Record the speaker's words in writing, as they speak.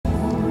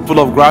full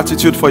of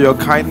gratitude for your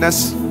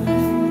kindness.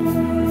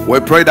 We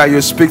pray that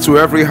you speak to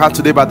every heart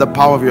today by the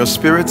power of your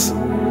Spirit.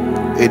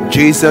 In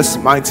Jesus'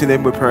 mighty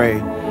name we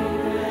pray.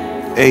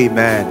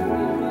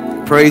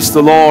 Amen. Praise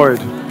the Lord.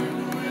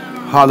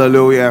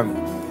 Hallelujah.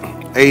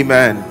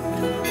 Amen.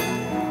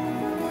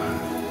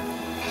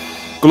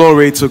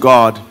 Glory to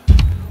God.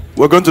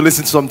 We're going to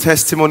listen to some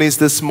testimonies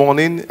this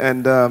morning,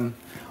 and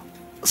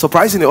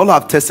surprisingly, all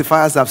our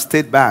testifiers have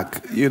stayed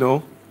back. You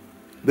know,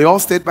 they all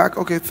stayed back.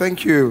 Okay,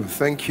 thank you.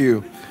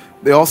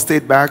 They all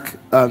stayed back,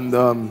 and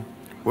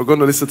we're going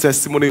to listen to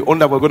testimony.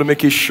 Only we're going to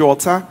make it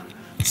shorter,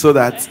 so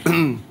that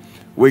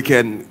we're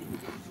going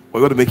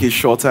to make it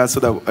shorter so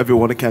that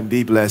everyone can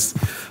be blessed.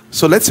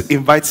 So let's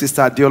invite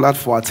Sister Adiola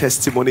for our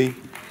testimony.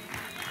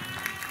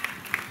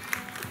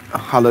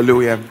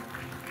 Hallelujah.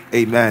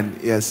 Amen.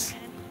 Yes.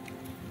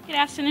 Good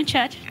afternoon,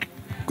 church.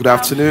 Good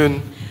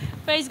afternoon.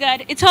 Praise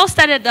God. It all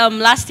started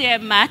last year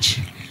in March.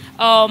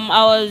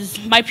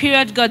 My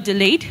period got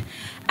delayed,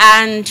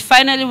 and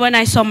finally when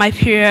I saw my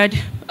period,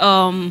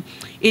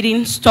 it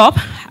didn't stop.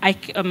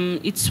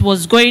 It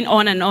was going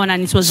on,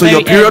 and it was very So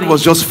your period early.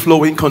 was just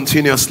flowing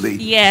continuously?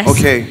 Yes.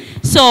 Okay.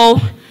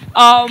 So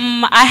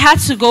I had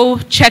to go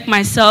check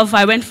myself.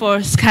 I went for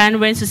a scan,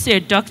 went to see a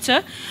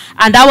doctor,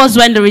 and that was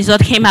when the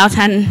result came out,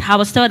 and I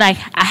was told I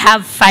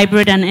have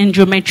fibroid and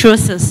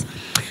endometriosis.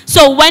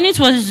 So when it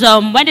was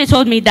when they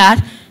told me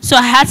that, so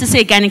I had to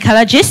see a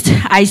gynecologist.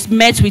 I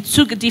met with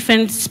 2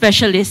 different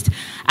specialists,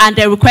 and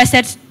they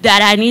requested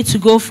that I need to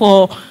go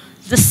for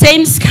the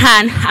same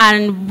scan,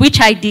 and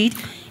which I did.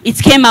 It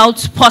came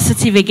out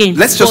positive again.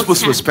 Let's just put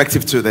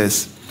perspective to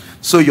this.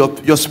 So your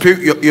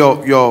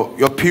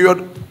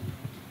period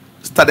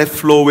started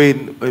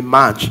flowing in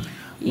March.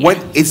 Yeah.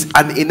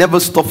 And it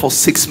never stopped for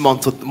 6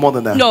 months or more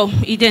than that? No,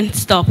 it didn't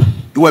stop.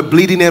 You were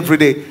bleeding every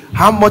day.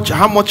 How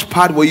much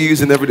pad were you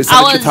using every day?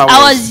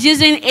 I was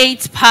using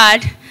 8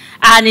 pad,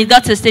 and it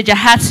got to a stage I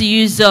had to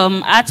use I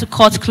had to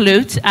cut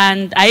clothes,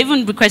 and I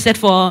even requested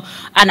for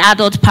an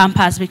adult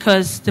Pampers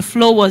because the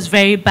flow was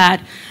very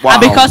bad. Wow.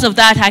 And because of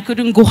that, I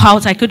couldn't go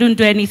out, I couldn't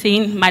do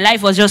anything. My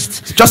life was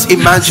just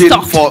imagine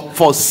stopped.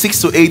 for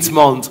 6 to 8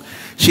 months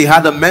she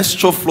had a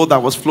menstrual flow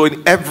that was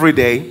flowing every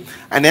day,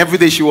 and every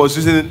day she was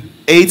using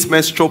 8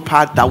 menstrual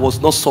pad that was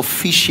not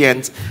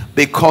sufficient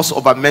because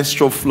of a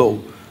menstrual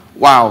flow.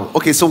 Wow.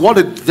 Okay, so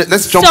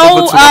let's jump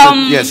over to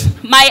yes.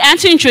 My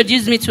auntie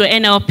introduced me to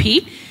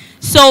NLP.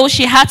 So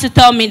she had to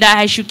tell me that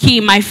I should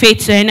keep my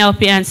faith to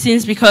NLP, and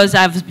since because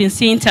I've been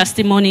seeing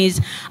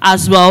testimonies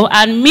as well.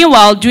 And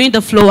meanwhile, during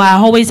the flow, I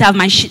always have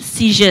my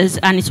seizures,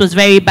 and it was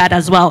very bad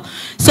as well.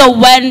 So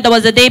when there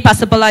was a day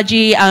Pastor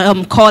Bolaji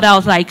called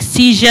out like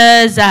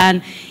seizures,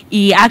 and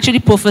he actually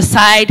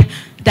prophesied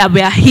that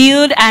we are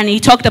healed, and he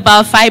talked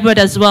about fibroid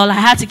as well. I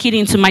had to key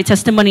into my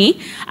testimony,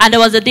 and there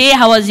was a day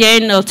I was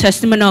hearing a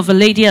testimony of a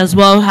lady as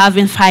well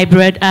having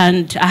fibroid,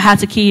 and I had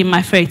to key in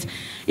my faith.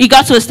 It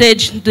got to a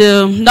stage,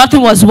 nothing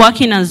was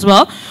working as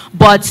well,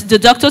 but the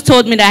doctor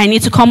told me that I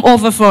need to come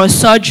over for a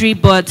surgery,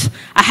 but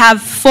I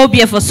have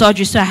phobia for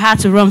surgery, so I had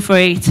to run for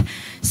it.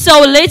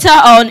 So later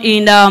on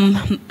in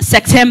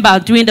September,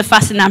 during the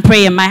fasting and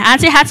prayer, my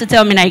auntie had to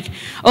tell me like,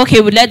 okay,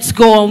 well, let's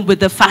go on with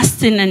the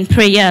fasting and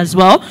prayer as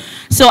well.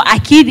 So I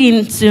keyed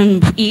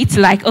into it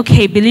like,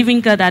 okay, believing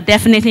God that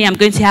definitely I'm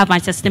going to have my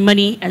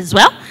testimony as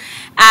well.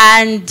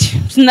 And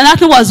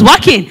nothing was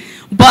working.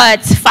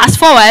 But fast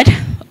forward,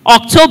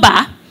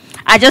 October,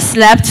 I just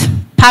slept,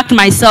 packed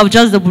myself,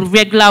 just the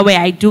regular way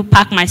I do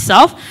pack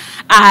myself.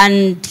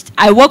 And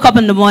I woke up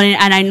in the morning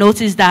and I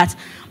noticed that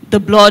the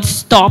blood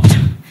stopped.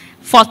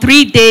 For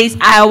 3 days,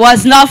 I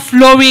was not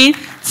flowing.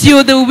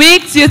 Till the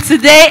week, till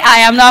today, I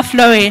am not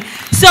flowing.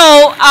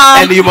 So,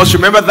 and you must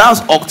remember that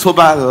was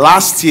October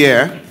last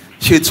year.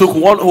 She took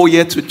 1 whole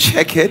year to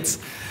check it.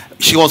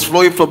 She was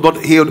flowing from blood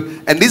healed.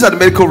 And these are the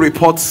medical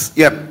reports.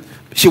 Yeah.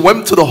 She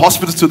went to the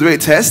hospital to do a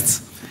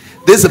test.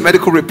 This is a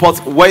medical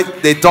report where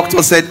the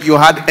doctor said you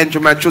had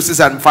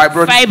endometriosis and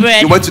fibroid.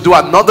 You went to do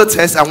another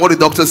test, and what did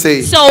the doctor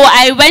say? So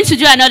I went to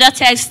do another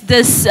test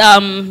this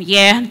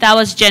year. That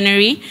was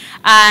January.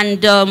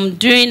 And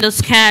during the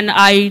scan,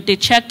 they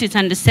checked it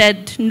and they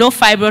said no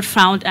fibroid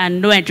found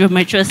and no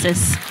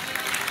endometriosis.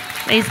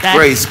 Praise God.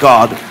 Praise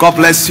God. God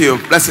bless you.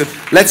 Bless you.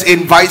 Let's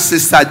invite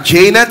Sister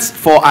Janet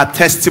for our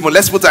testimony.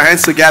 Let's put our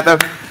hands together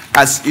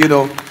as, you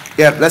know,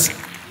 yeah, let's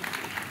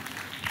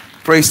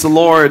praise the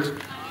Lord.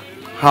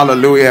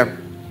 Hallelujah.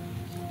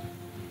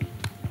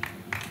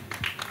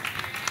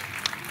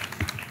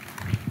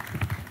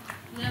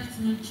 Good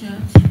afternoon,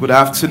 church. Good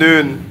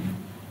afternoon.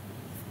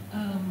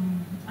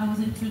 I was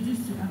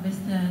introduced to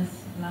Avestas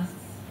last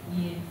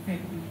year,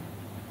 February,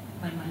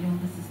 by my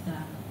younger sister.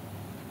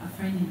 A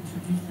friend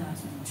introduced her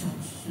to the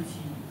church, so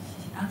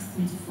she asked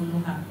me to follow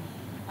her.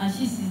 And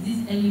she sees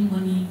this early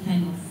morning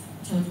kind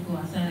of church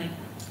goer. So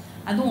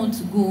I don't want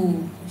to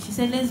go. She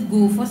said, let's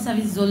go. First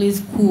service is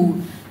always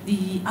cool.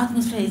 The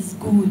atmosphere is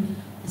good.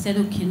 I said,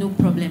 okay, no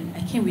problem.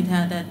 I came with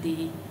her that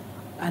day.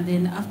 And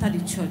then after the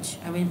church,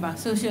 I went back.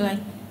 So she was like,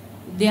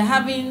 they're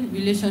having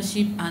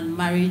relationship and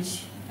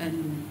marriage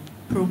and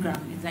program.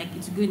 It's like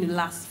it's going to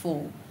last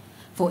for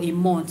for a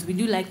month. Would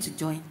you like to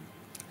join?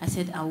 I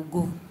said, I will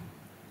go.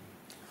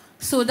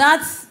 So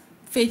that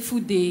fateful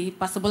day,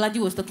 Pastor Bolaji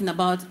was talking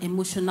about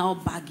emotional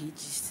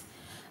baggage.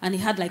 And he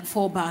had like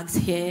 4 bags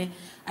here.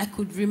 I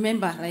could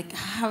remember, like,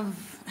 I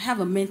have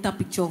a mental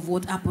picture of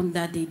what happened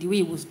that day, the way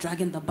he was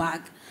dragging the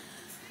bag.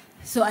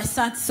 So I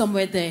sat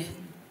somewhere there,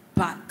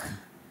 back.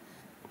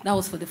 That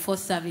was for the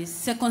first service.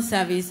 Second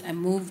service, I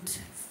moved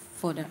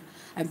further.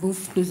 I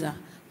moved closer.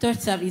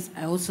 Third service,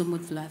 I also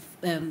moved left.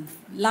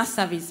 Last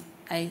service,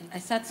 I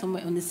sat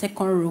somewhere on the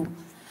second row.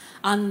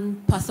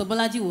 And Pastor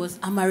Bolaji was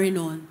hammering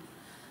on.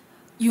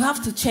 You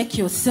have to check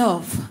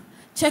yourself.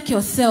 Check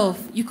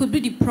yourself. You could be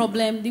the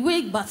problem. The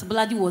way Pastor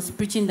Bolaji was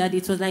preaching that,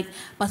 it was like,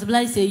 Pastor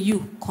Bolaji said,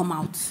 you, come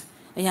out.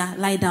 Yeah,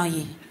 lie down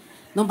here.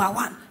 Number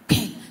 1.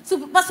 Okay.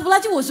 So Pastor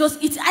Bolaji was just,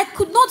 I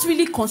could not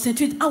really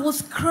concentrate. I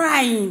was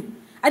crying.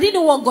 I didn't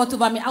know what got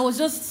over me. I was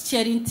just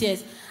shedding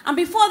tears. And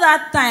before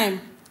that time,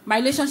 my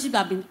relationship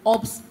had been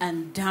ups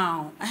and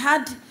down. I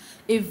had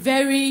a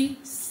very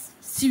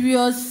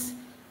serious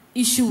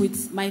issue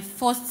with my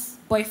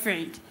first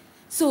boyfriend.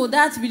 So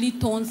that really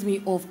turns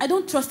me off. I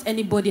don't trust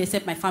anybody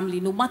except my family,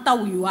 no matter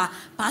who you are.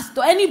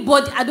 Pastor,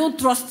 anybody, I don't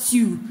trust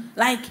you.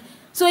 Like,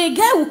 so a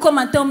guy will come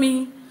and tell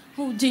me,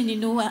 oh, Jane, you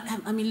know,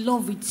 I'm in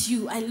love with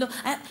you.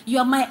 You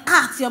are my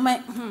heart. You are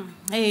my...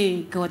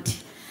 Hey, God.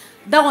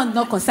 That one's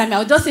not concern me.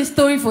 I'll just say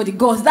story for the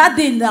gods. That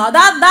day now,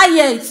 that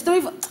year,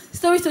 story.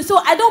 So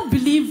I don't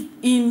believe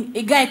in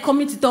a guy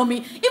coming to tell me,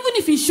 even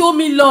if he show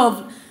me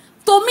love,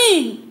 to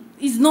me,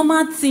 it's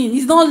normal thing.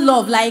 It's not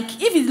love.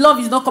 Like, if his love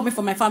is not coming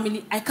from my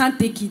family, I can't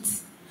take it.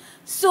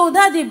 So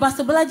that day,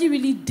 Pastor Bolaji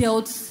really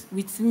dealt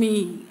with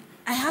me.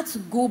 I had to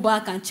go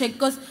back and check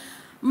because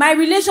my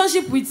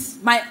relationship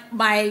with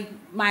my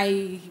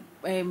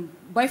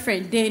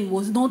boyfriend then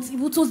was not, it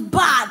was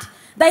bad.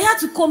 That he had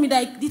to call me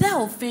like, did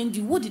I offend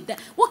you?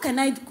 What can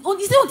I do?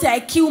 Is it until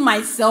I kill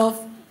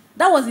myself?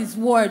 That was his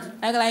word.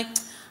 I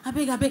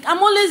beg. I'm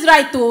always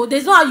right, though.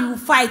 There's no how you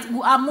fight.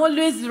 I'm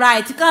always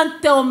right. You can't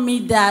tell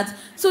me that.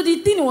 So the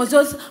thing was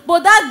just,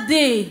 but that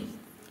day,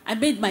 I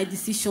made my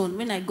decision.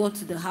 When I got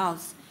to the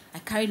house, I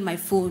carried my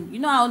phone. You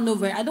know how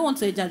I don't want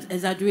to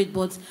exaggerate,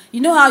 but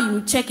you know how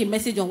you check a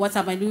message on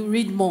WhatsApp and you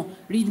read more.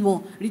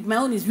 My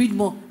own is read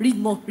more.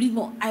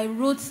 I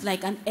wrote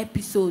like an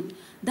episode.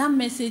 That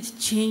message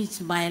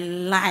changed my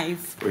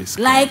life. Praise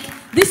like, God.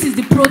 This is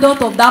the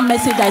product of that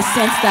message I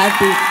sent that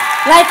day.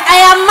 Like, I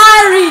am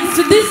married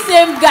to this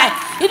same guy.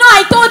 You know,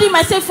 I told him,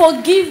 I said,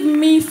 forgive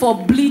me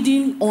for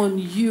bleeding on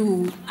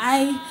you.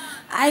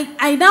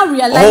 I now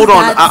realize Hold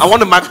on. that... I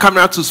want my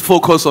camera to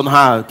focus on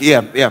her.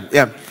 Yeah.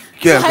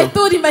 So I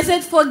told him, I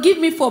said, forgive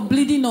me for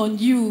bleeding on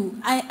you.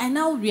 I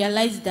now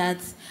realize that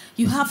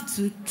you have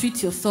to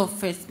treat yourself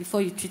first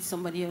before you treat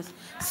somebody else.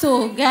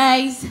 So,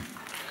 guys...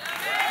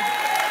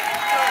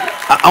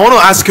 I want to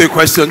ask you a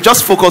question.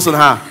 Just focus on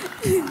her.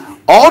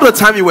 All the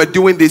time you were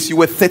doing this, you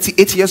were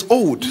 38 years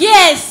old.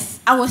 Yes,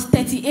 I was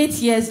 38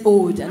 years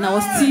old, and I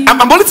was still...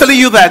 I'm only telling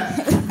you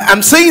that.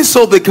 I'm saying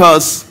so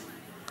because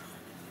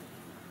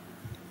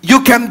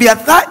you can be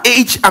at that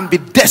age and be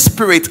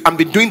desperate and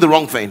be doing the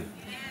wrong thing.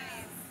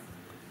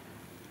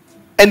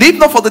 And if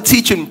not for the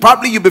teaching,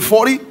 probably you'll be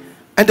 40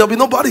 and there'll be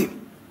nobody.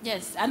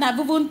 Yes, and I've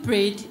even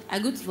prayed. I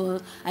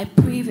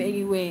pray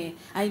very well.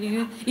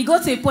 It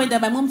got to a point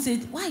that my mom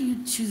said, why are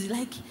you choosing?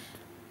 Like,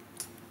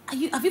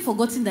 have you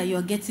forgotten that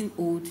you're getting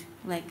old?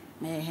 Like,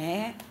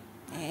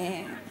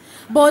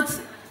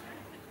 But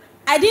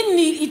I didn't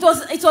need,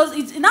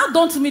 it now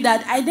dawned to me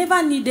that I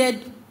never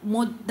needed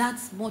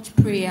that much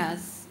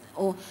prayers.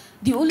 Or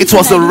the only it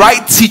was the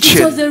right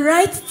teaching. It was the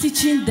right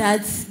teaching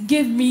that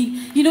gave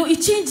me,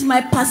 it changed my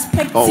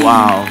perspective. Oh,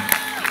 wow.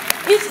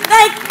 It's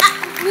like...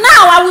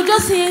 Now I would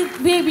just say,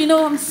 babe,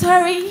 I'm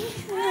sorry.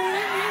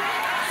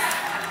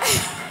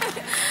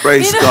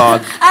 Praise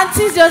God. And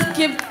things just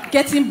keep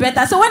getting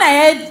better. So when I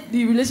heard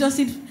the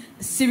relationship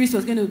series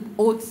was going to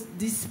hold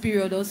this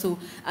period also,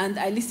 and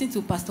I listened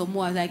to Pastor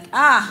Mo, I was like,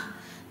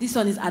 this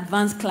one is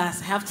advanced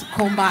class. I have to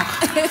come back.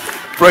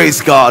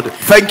 Praise God.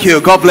 Thank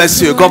you. God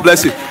bless you. God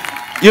bless you.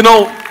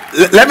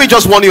 Let me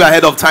just warn you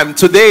ahead of time.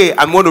 Today,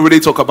 I'm going to really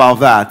talk about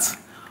that.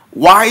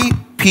 Why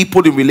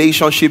people in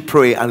relationship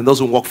pray and it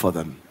doesn't work for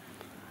them.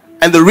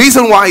 And the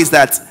reason why is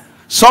that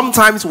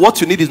sometimes what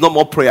you need is not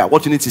more prayer.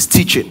 What you need is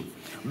teaching.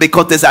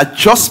 Because there's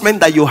adjustment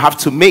that you have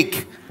to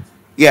make.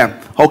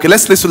 Yeah. Okay,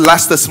 let's listen to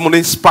last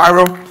testimony.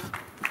 Spiral.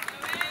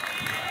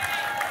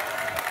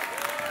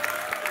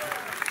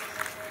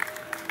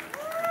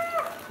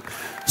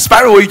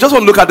 Spiral, you just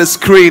want to look at the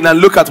screen and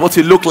look at what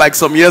you looked like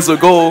some years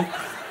ago.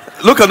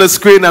 Look on the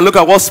screen and look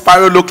at what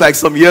Spiral looked like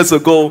some years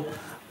ago.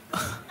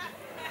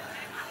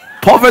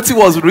 Poverty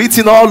was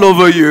written all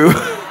over you.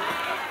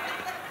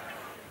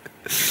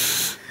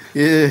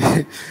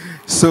 Yeah,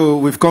 so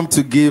we've come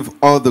to give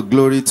all the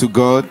glory to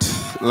God.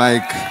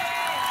 Like,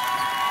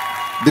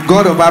 the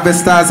God of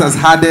Harvesters has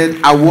added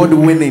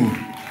award-winning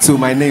to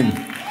my name.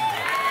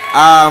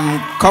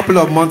 Couple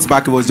of months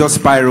back, it was just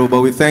Spiral,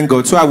 but we thank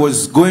God. So I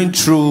was going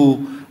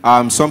through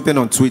something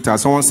on Twitter.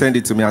 Someone sent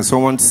it to me, and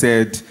someone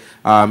said,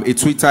 A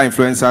Twitter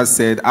influencer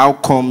said, how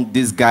come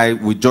this guy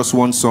with just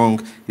one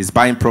song is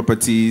buying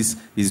properties,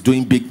 is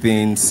doing big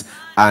things?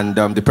 And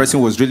the person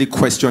was really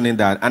questioning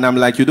that. And I'm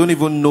like, you don't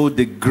even know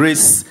the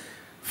grace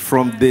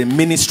from the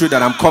ministry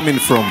that I'm coming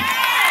from.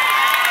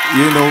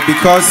 You know,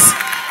 because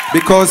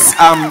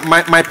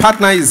my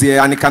partner is here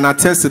and he can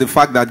attest to the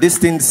fact that these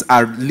things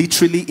are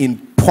literally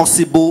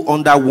impossible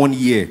under 1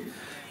 year.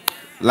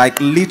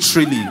 Like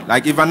literally,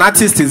 like if an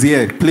artist is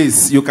here,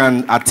 please, you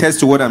can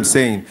attest to what I'm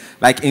saying.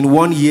 Like in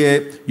 1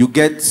 year, you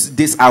get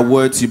these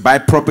awards, you buy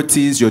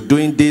properties, you're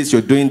doing this,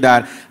 you're doing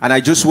that. And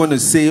I just want to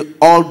say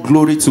all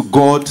glory to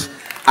God.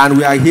 And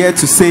we are here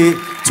to say,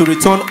 to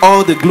return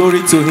all the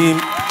glory to him.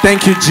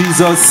 Thank you,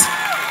 Jesus.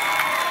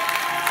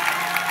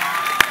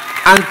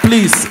 And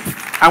please,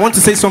 I want to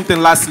say something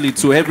lastly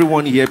to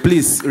everyone here.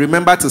 Please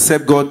remember to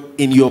serve God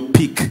in your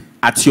peak,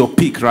 at your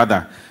peak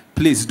rather.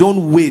 Please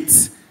don't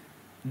wait.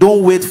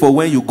 Don't wait for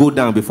when you go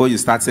down before you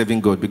start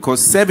serving God,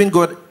 because serving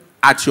God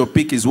at your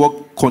peak is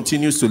what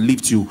continues to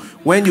lift you.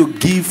 When you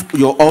give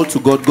your all to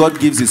God, God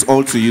gives his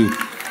all to you.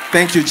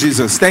 Thank you,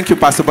 Jesus. Thank you,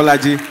 Pastor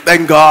Bolaji.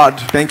 Thank God.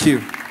 Thank you.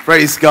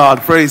 Praise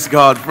God. Praise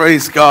God.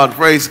 Praise God.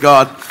 Praise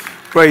God.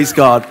 Praise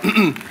God.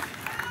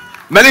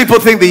 Many people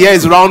think the year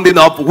is rounding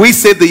up. We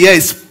say the year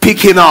is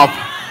picking up.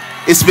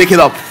 It's picking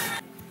up.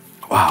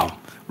 Wow.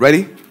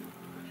 Ready?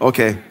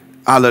 Okay.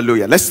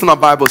 Hallelujah. Let's turn our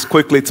Bibles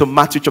quickly to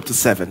Matthew chapter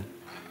 7.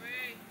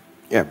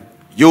 Yeah.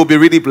 You'll be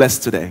really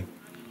blessed today.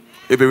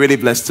 You'll be really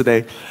blessed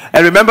today.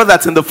 And remember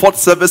that in the fourth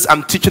service,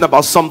 I'm teaching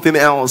about something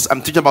else.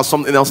 I'm teaching about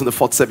something else in the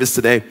fourth service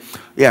today.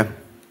 Yeah.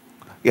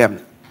 Yeah.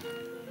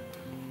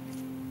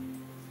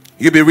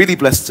 You'll be really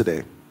blessed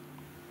today.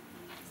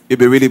 You'll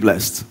be really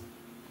blessed.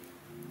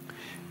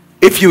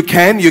 If you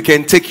can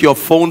take your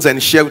phones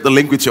and share the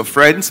link with your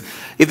friends.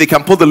 If they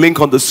can put the link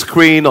on the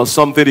screen or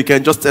something, you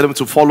can just tell them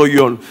to follow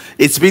you on.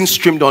 It's being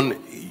streamed on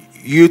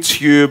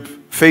YouTube,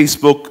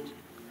 Facebook,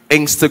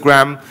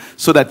 Instagram,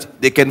 so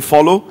that they can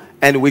follow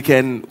and we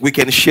can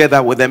share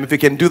that with them. If you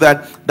can do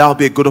that, that'll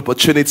be a good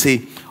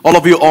opportunity. All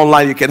of you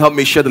online, you can help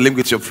me share the link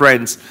with your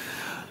friends.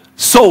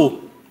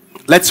 So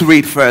let's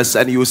read first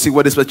and you will see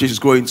what this message is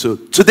going to.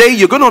 Today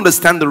you're going to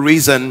understand the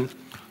reason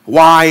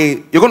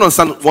why. You're going to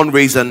understand one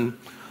reason.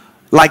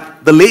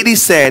 Like the lady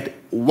said,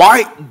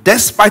 why,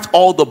 despite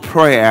all the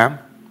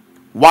prayer,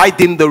 why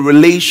didn't the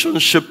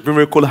relationship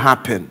miracle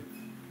happen?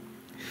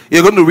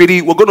 We're going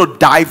to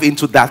dive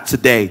into that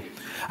today.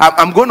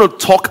 I'm going to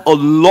talk a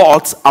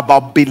lot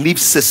about belief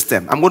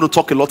system.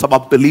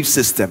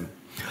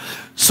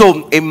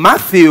 So in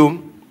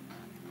Matthew,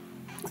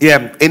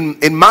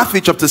 in Matthew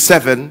chapter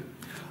 7,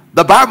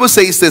 the Bible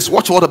says this.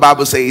 Watch what the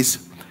Bible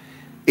says.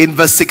 In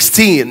verse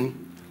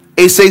 16,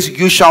 it says,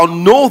 you shall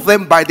know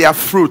them by their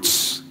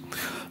fruits.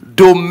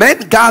 Do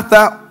men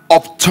gather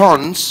of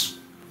thorns?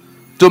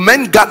 Do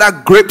men gather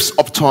grapes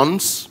of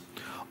thorns,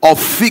 or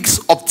figs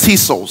of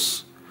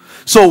thistles?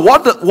 So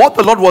what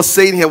the Lord was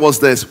saying here was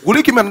this. Will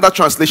you give me another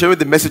translation, with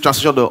the Message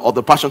translation or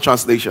the Passion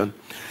translation?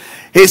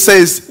 He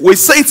says, we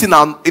say it in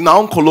our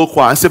own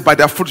colloquial, and say, by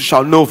their fruit you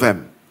shall know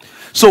them.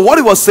 So what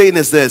he was saying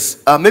is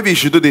this. Maybe you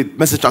should do the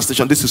Message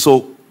translation. This is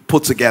so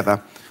put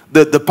together.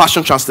 The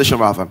Passion translation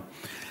rather.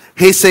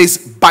 He says,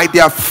 by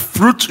their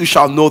fruit you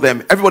shall know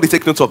them. Everybody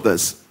take note of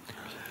this.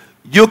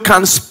 You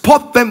can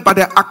spot them by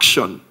their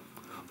action,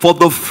 for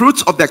the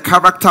fruits of their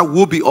character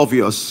will be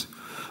obvious.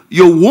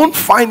 You won't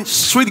find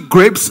sweet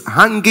grapes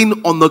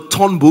hanging on a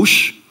thorn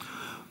bush.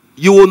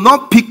 You will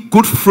not pick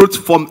good fruit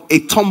from a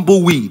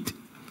tumbleweed.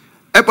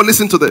 Everybody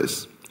listen to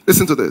this.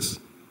 Listen to this.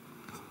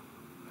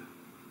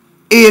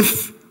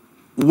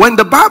 When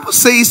the Bible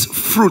says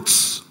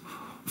fruits,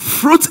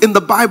 fruit in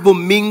the Bible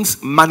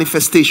means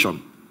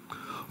manifestation.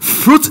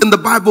 Fruit in the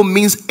Bible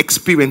means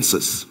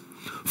experiences.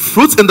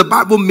 Fruit in the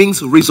Bible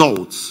means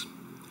results.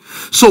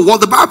 So what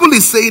the Bible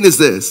is saying is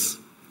this.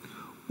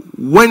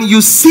 When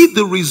you see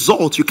the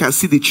result, you can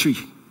see the tree.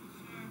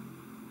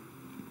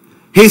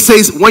 He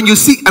says, when you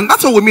see, and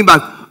that's what we mean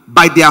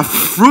by their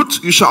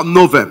fruit you shall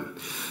know them.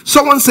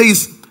 Someone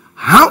says,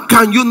 how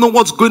can you know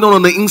what's going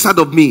on the inside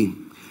of me?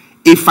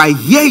 If I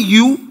hear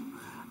you,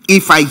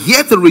 if I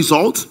hear the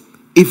result,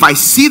 if I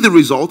see the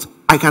result,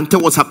 I can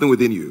tell what's happening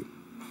within you.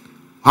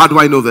 How do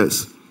I know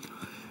this?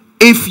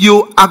 If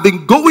you have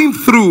been going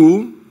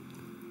through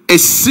a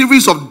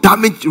series of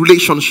damaged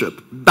relationship,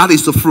 that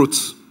is the fruit.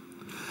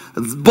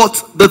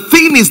 But the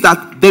thing is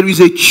that there is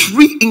a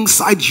tree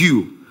inside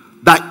you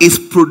that is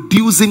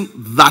producing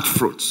that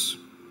fruit.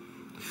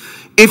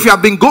 If you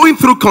have been going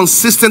through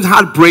consistent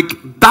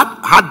heartbreak, that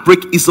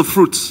heartbreak is a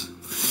fruit.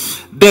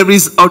 There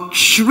is a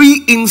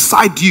tree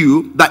inside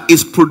you that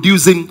is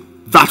producing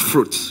that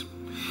fruit.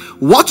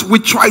 What we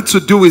try to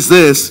do is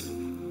this.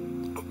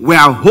 We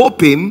are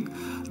hoping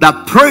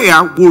that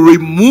prayer will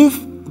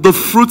remove the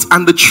fruit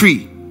and the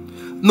tree.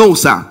 No,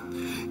 sir.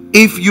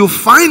 If you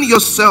find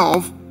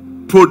yourself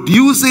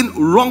producing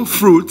wrong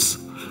fruits,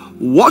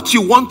 what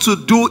you want to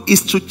do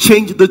is to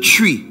change the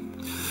tree.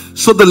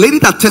 So the lady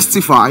that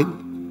testified,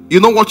 you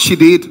know what she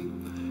did?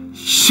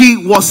 She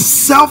was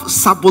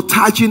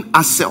self-sabotaging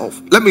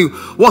herself.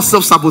 What's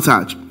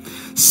self-sabotage?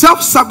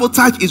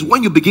 Self-sabotage is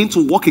when you begin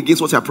to work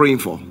against what you're praying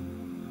for.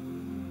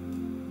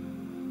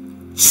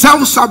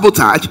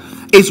 Self-sabotage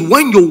is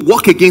when you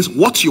work against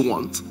what you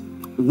want,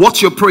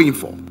 what you're praying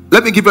for.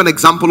 Let me give you an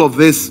example of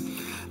this.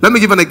 Let me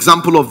give an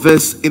example of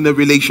this in a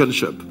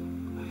relationship.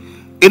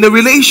 In a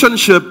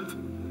relationship,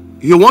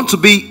 you want to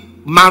be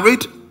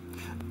married,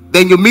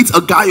 then you meet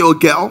a guy or a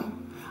girl,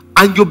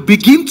 and you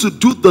begin to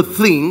do the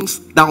things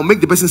that will make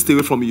the person stay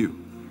away from you.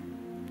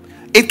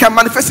 It can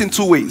manifest in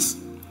two ways.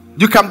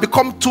 You can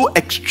become too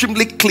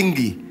extremely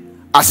clingy,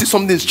 as if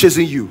something is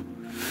chasing you.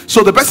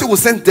 So the person will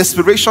sense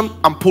desperation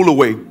and pull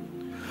away.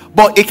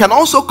 But it can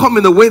also come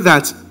in a way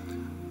that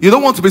you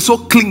don't want to be so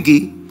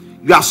clingy,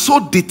 you are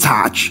so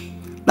detached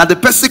that the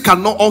person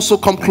cannot also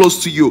come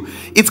close to you.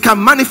 It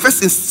can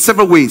manifest in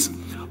several ways.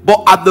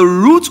 But at the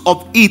root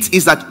of it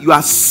is that you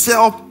are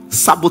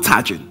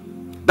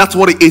self-sabotaging. That's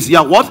what it is. You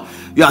are what?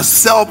 You are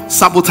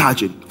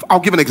self-sabotaging. I'll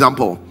give an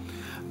example.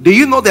 Do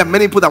you know there are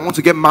many people that want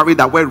to get married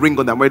that wear ring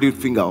on their wedding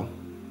finger?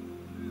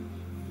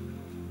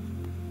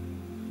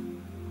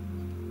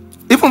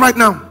 Even right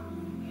now.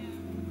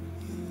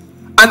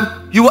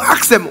 And you will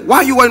ask them, why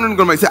are you wearing ring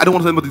on my finger? I don't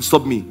want anybody to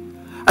stop me.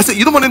 I said,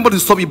 you don't want anybody to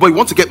stop you, but you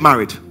want to get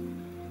married.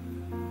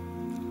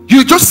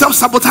 You're just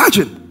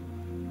self-sabotaging.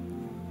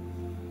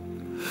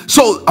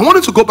 So I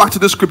wanted to go back to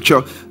the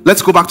scripture.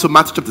 Let's go back to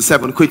Matthew chapter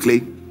 7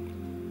 quickly.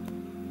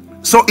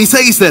 So it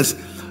says this.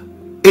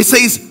 It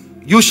says,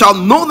 you shall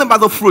know them by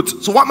the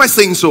fruit. So what am I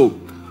saying? So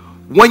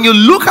when you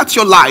look at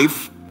your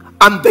life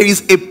and there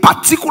is a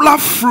particular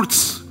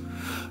fruit,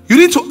 you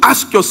need to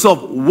ask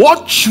yourself,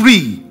 what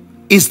tree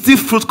is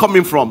this fruit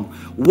coming from?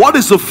 What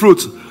is the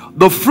fruit?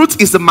 The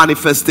fruit is the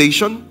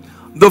manifestation.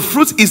 The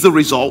fruit is the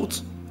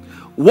result.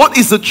 What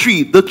is the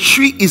tree? The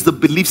tree is the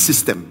belief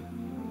system.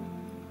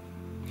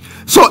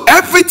 So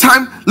every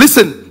time,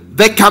 listen,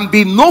 there can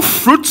be no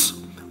fruit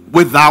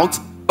without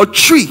a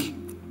tree.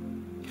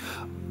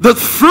 The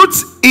fruit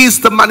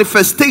is the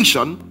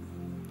manifestation.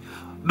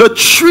 The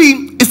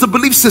tree is the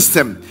belief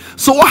system.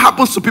 So what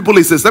happens to people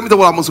is this. Let me tell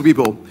you what happens to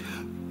people.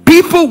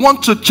 People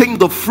want to change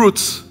the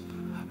fruit.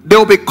 They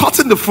will be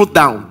cutting the fruit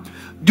down.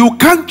 You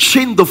can't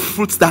change the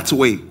fruit that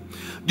way.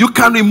 You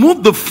can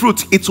remove the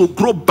fruit, it will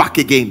grow back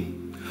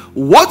again.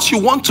 What you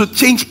want to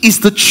change is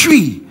the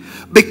tree,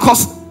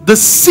 because the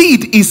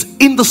seed is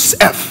in the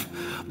earth.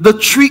 The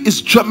tree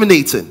is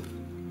germinating.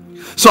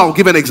 So I'll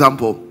give an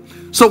example.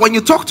 So when you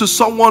talk to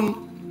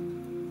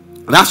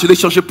someone that has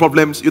relationship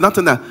problems, you're not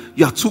saying that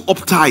you are too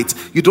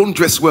uptight, you don't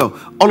dress well.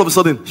 All of a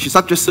sudden, she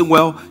starts dressing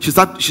well, she's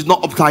not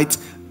uptight,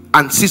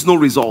 and sees no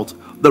result.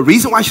 The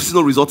reason why she sees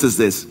no result is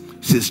this: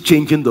 she's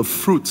changing the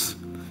fruit.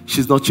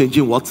 She's not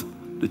changing what?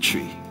 The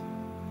tree.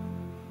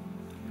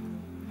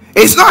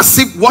 It's not as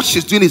if what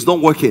she's doing is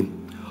not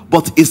working,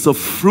 but it's the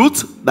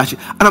fruit that she...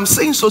 And I'm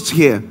saying so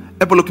here.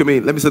 Everybody look at me.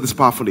 Let me say this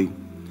powerfully.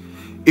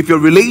 If your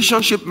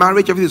relationship,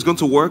 marriage, everything is going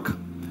to work,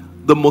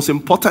 the most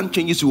important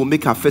changes you will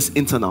make are first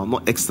internal,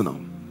 not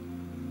external.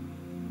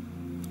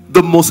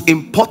 The most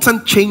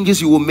important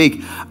changes you will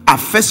make are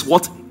first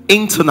what?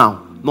 Internal,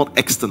 not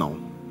external.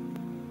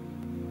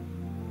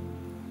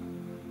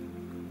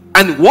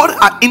 And what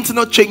are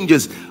internal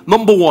changes?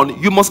 Number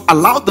one, you must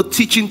allow the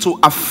teaching to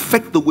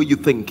affect the way you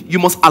think. You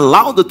must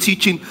allow the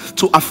teaching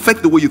to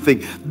affect the way you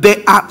think.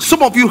 There are,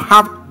 some of you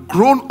have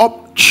grown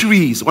up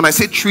trees. When I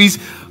say trees,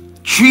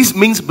 trees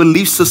means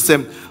belief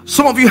system.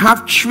 Some of you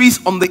have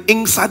trees on the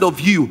inside of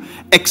you,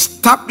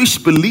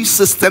 established belief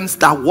systems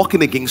that are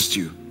working against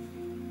you.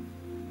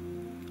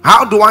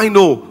 How do I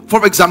know?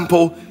 For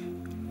example,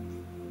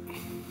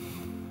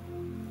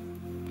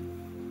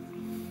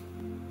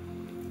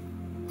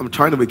 I'm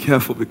trying to be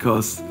careful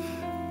because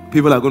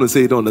people are going to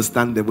say you don't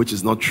understand them, which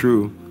is not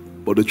true.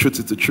 But the truth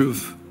is the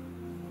truth.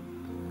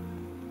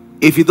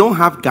 If you don't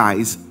have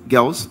guys,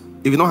 girls,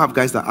 if you don't have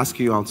guys that ask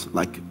you out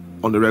like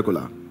on the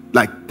regular,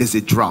 like there's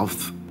a drought,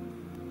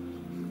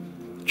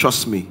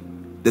 trust me,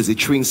 there's a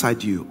tree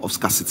inside you of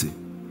scarcity.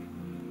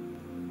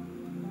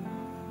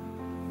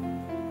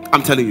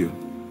 I'm telling you,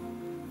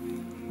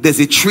 there's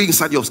a tree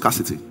inside you of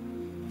scarcity.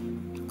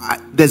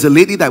 There's a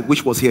lady that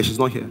which was here, she's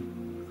not here.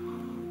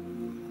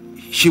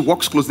 She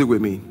works closely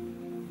with me.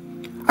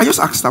 I just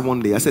asked her one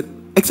day, I said,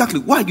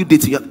 exactly, why are you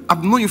dating?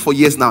 I've known you for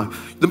years now. You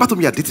never told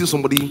me you're dating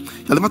somebody.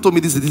 You never told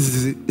me this.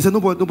 He said,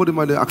 nobody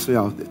might ask me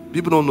out.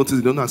 People don't notice,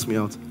 they don't ask me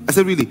out. I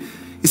said, really?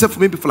 He said, for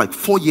maybe for like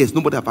 4 years,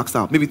 nobody have asked her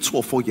out. Maybe 2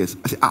 or 4 years.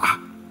 I said,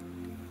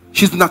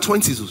 she's in her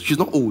 20s, she's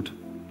not old.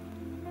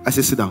 I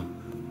said, sit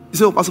down. He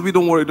said, oh, Pastor,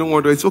 don't worry,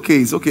 it's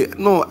okay.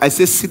 No, I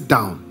said, sit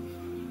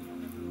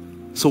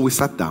down. So we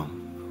sat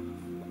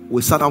down.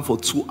 We sat down for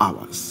 2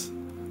 hours.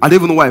 I don't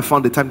even know why I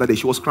found the time that day.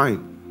 She was crying.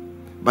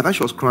 By the time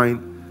she was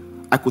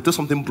crying, I could tell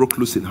something broke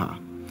loose in her.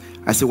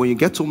 I said, when you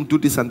get home, do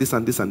this and this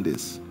and this and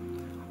this.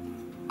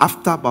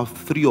 After about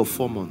 3 or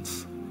 4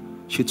 months,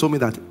 she told me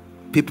that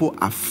people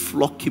are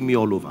flocking me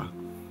all over.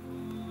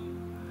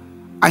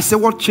 I said,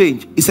 what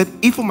changed? He said,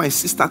 even my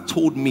sister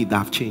told me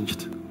that I've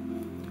changed.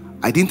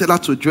 I didn't tell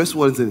her to address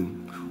what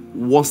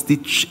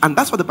and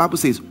that's what the Bible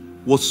says.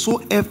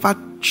 Whatsoever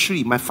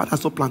tree my father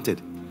has not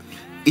planted,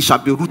 it shall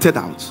be rooted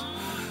out.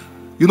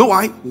 You know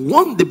why?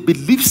 One, the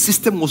belief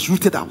system was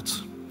rooted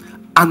out,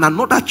 and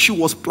another tree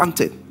was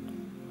planted.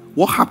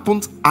 What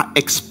happened? Our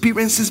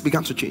experiences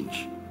began to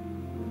change.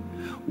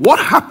 What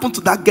happened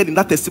to that girl in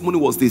that testimony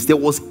was this: there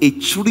was a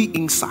tree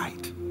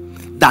inside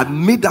that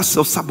made her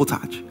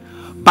self-sabotage.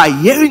 By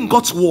hearing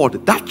God's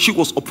word, that tree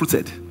was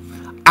uprooted.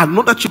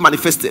 Another tree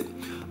manifested.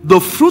 The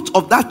fruit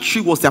of that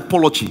tree was the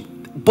apology,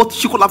 but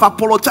she could have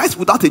apologized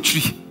without a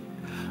tree.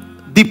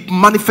 The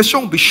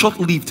manifestation will be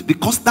short-lived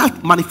because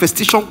that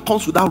manifestation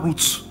comes without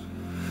roots.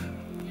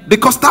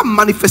 Because that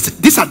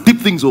manifestation, these are deep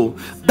things, oh.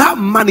 That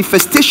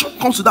manifestation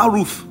comes without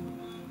roof.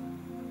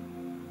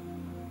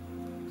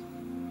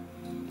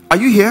 Are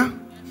you here?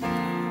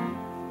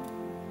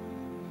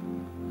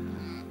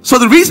 So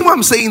the reason why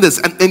I'm saying this,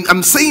 and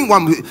I'm saying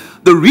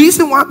the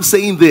reason why I'm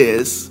saying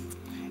this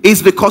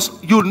is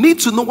because you need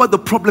to know what the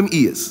problem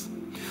is.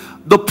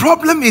 The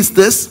problem is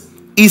this,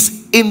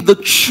 is in the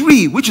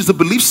tree, which is the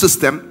belief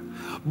system.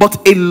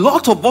 But a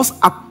lot of us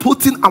are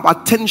putting our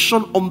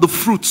attention on the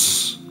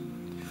fruits.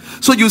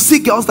 So you see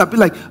girls that be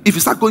like, if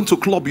you start going to a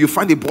club, you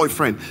find a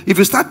boyfriend. If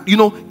you start,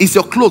 it's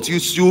your clothes,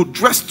 you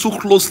dress too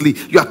closely,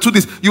 you are too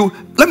this.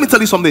 Let me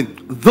tell you something.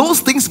 Those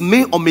things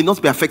may or may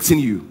not be affecting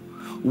you.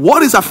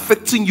 What is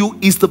affecting you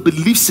is the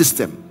belief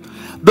system.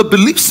 The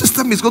belief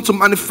system is going to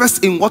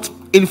manifest in what?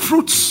 In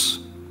fruits.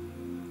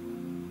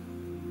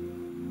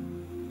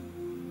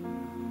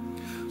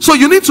 So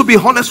you need to be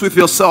honest with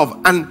yourself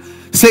and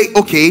say,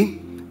 okay,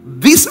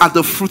 these are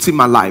the fruits in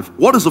my life.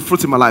 What is the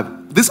fruit in my life?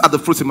 These are the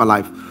fruits in my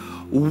life.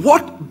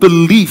 What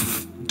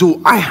belief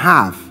do I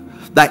have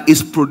that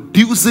is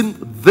producing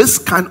this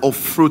kind of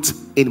fruit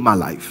in my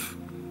life?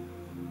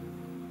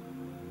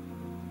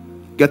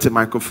 Get a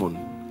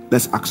microphone.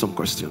 Let's ask some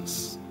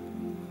questions.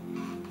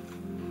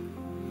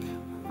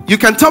 You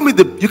can tell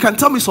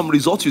me some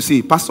results you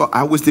see. Pastor,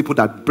 I always people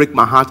that break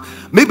my heart.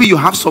 Maybe you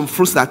have some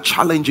fruits that are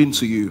challenging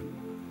to you.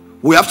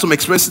 We have some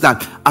experiences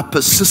that are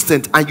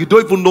persistent and you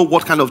don't even know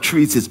what kind of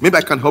tree it is. Maybe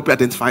I can help you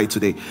identify it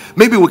today.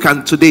 Maybe we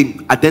can today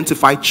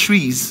identify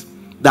trees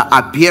that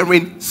are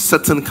bearing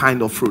certain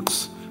kind of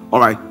fruits. All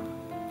right.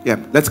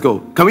 Yeah, let's go.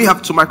 Can we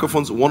have two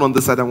microphones, one on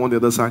this side and one on the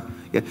other side?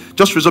 Yeah,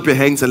 just raise up your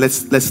hands and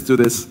let's do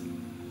this.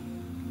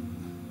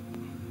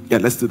 Yeah,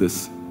 let's do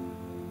this.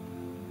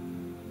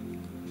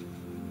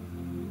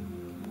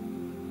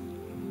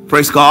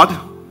 Praise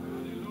God.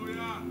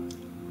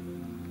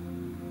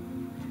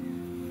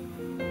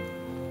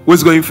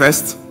 Who's going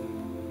first?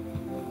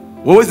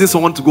 We always need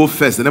someone to go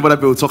first, and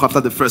everybody will talk after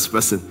the first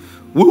person.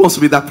 Who wants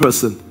to be that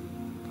person?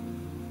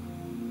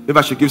 Maybe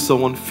I should give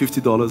someone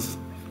 $50.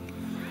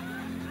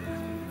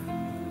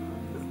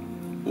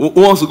 Who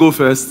wants to go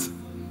first?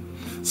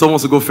 Someone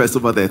wants to go first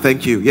over there.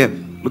 Thank you. Yeah,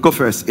 we go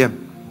first. Yeah.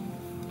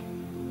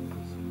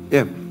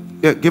 Yeah.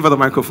 Yeah. Give her the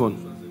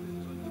microphone.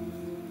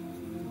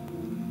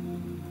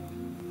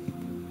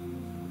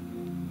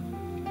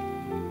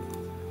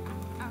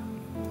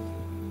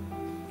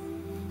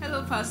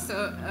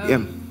 Pastor,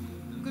 yeah.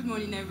 Good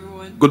morning,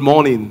 everyone. Good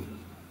morning.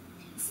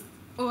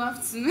 Oh,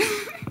 afternoon.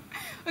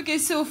 Okay,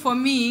 so for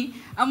me,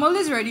 I'm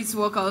always ready to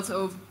walk out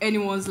of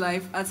anyone's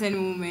life at any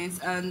moment,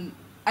 and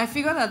I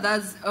figure that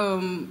that's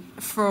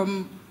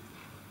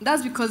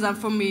because I'm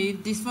from a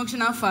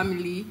dysfunctional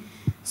family.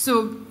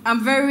 So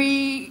I'm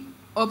very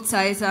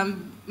uptight,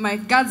 and my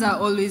guards are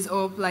always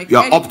up. Like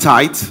you're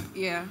uptight.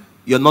 Yeah.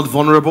 You're not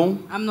vulnerable.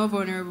 I'm not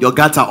vulnerable. Your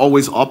guards are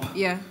always up.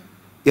 Yeah.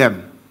 Yeah.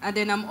 And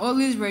then I'm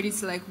always ready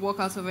to like walk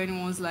out of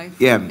anyone's life.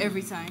 Yeah.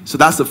 Every time. So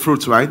that's the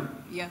fruit, right?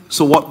 Yeah.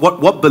 So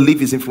what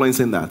belief is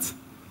influencing that?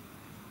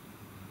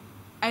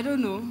 I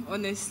don't know,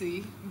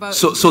 honestly. But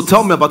so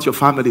tell me about your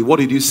family. What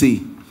did you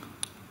see?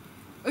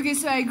 Okay,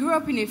 so I grew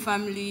up in a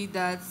family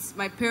that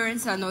my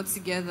parents are not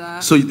together.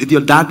 So did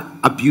your dad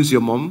abuse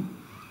your mom?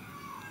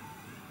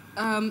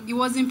 It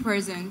wasn't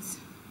present.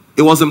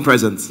 It wasn't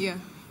present? Yeah.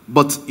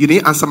 But you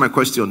didn't answer my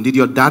question. Did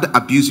your dad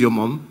abuse your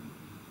mom?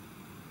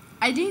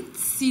 I didn't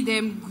see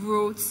them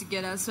grow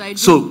together, so I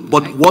didn't.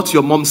 But what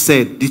your mom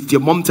said, did your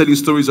mom tell you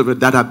stories of your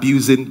dad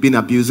being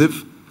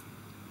abusive?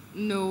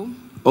 No.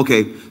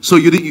 Okay, so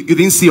you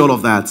didn't see all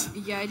of that?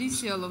 Yeah, I didn't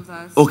see all of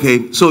that.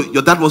 Okay, so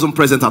your dad wasn't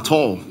present at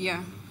all?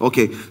 Yeah.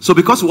 Okay, so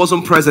because he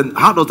wasn't present,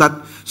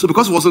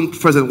 because he wasn't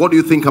present, what do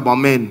you think about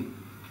men?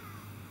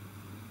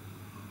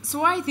 So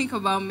what I think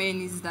about men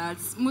is that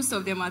most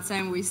of them are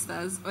time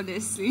wasters,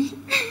 honestly.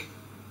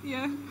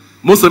 Yeah.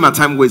 Most of them are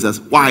time wasters.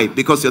 Why?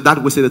 Because your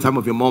dad wasted the time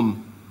of your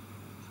mom.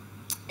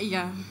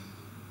 Yeah.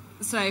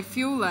 So I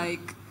feel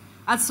like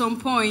at some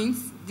point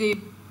they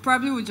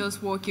probably would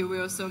just walk away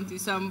or something.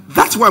 So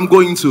that's where I'm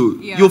going to.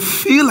 Yeah. You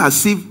feel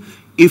as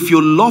if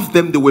you love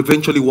them, they will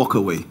eventually walk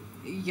away.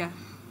 Yeah.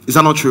 Is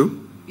that not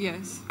true?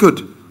 Yes.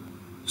 Good.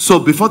 So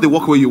before they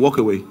walk away, you walk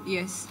away.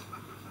 Yes.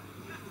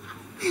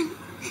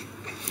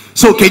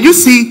 So can you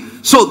see?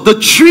 So the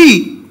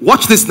tree,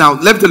 watch this now.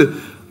 Let me tell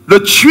you. The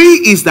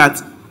tree is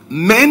that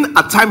men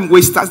are time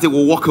wasters, they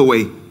will walk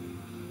away.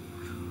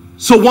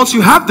 So once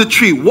you have the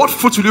tree, what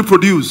fruit will you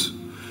produce?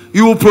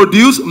 You will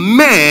produce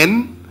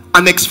men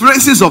and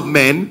experiences of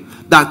men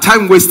that are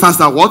time wasters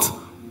that what?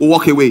 will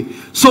walk away.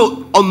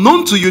 So,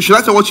 unknown to you, should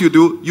I tell what you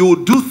do? You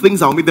will do things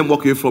that will make them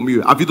walk away from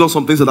you. Have you done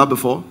some things like that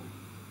before?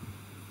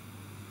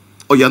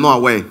 Or you're not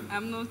aware?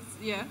 I'm not,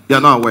 yeah.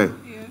 You're not aware?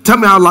 Yeah. Tell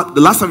me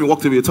the last time you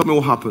walked away, tell me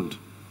what happened.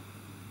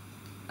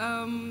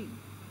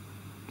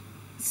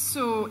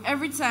 So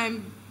every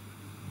time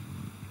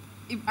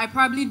if I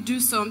probably do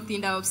something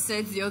that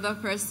upsets the other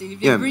person, if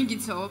they bring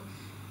it up,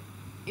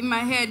 in my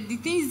head, the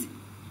things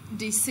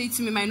they say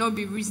to me might not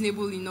be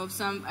reasonable enough,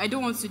 so I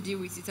don't want to deal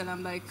with it, and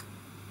I'm like,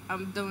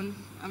 I'm done.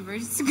 I'm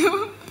ready to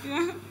go.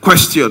 Yeah.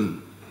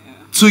 Question. Yeah.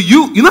 To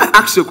you, I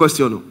asked you a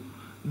question.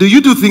 Do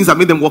you do things that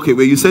make them walk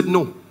away? You said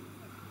no.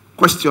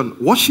 Question.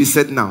 What she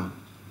said now,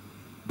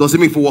 does it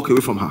make people walk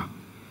away from her?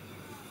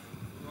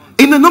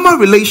 In a normal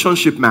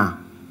relationship, man,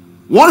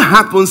 what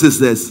happens is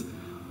this.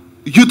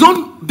 You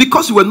don't,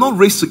 because you were not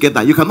raised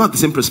together, you cannot have the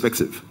same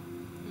perspective.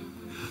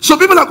 So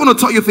people are going to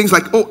tell you things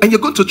like, oh, and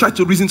you're going to try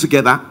to reason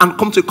together and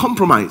come to a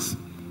compromise.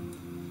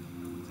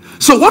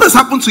 So what has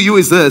happened to you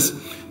is this.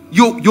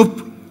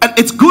 And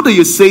it's good that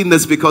you're saying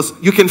this because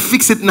you can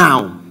fix it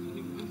now.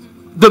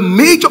 The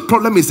major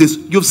problem is this.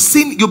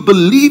 You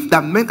believe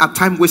that men are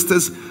time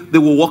wasters, they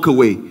will walk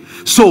away.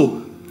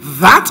 So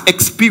that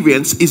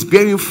experience is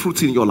bearing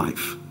fruit in your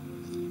life.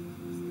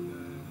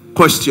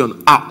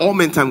 Question, are all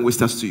men time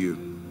wasters to you?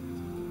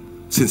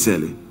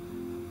 Sincerely.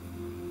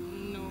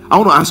 No. I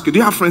want to ask you, do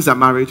you have friends that are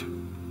married?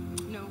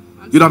 No.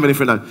 You don't have any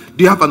friends that,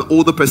 do you have an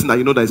older person that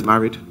you know that is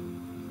married?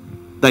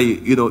 That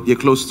you're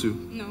close to?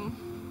 No.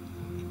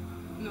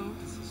 No.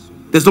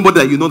 There's nobody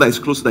that you know that is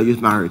close to that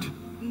you're married?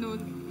 No,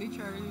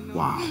 literally no.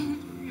 Wow.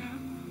 Yeah.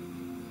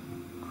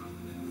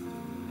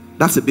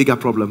 That's a bigger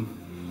problem.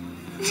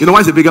 You know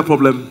why it's a bigger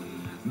problem?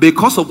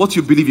 Because of what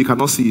you believe, you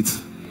cannot see it.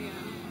 Yeah.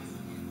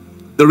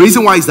 The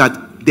reason why is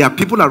that there are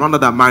people around her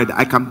that are married,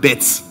 I can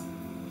bet.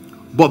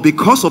 But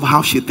because of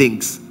how she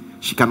thinks,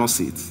 she cannot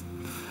see it.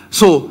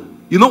 So,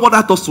 you know what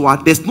that does to her?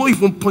 There's no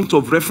even point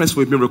of reference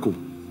for a miracle.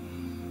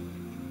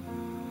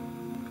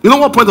 You know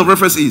what point of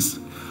reference is?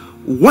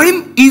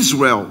 When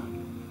Israel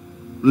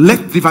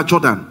left River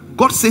Jordan,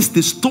 God says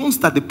the stones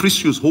that the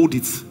priests use, hold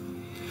it.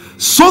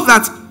 So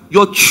that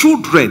your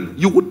children,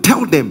 you would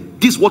tell them,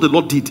 this is what the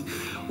Lord did.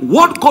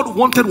 What God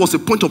wanted was a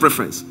point of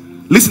reference.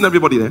 Listen,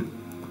 everybody there.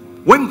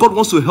 When God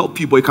wants to help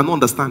you, but you cannot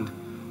understand,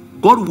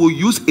 God will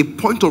use a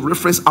point of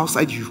reference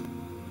outside you.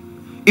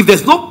 If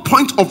there's no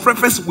point of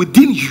reference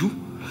within you,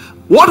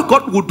 what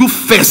God will do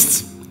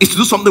first is to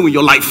do something with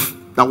your life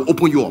that will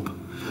open you up.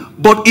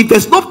 But if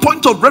there's no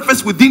point of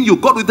reference within you,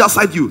 God will do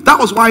outside you. That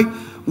was why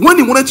when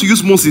he wanted to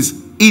use Moses,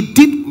 he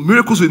did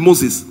miracles with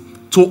Moses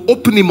to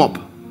open him up.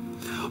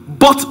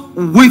 But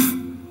with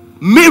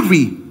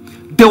Mary,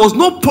 there was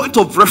no point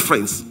of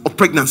reference of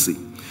pregnancy.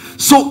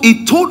 So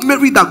he told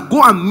Mary that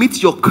go and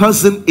meet your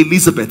cousin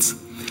Elizabeth.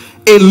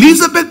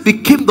 Elizabeth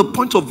became the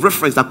point of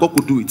reference that God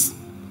could do it.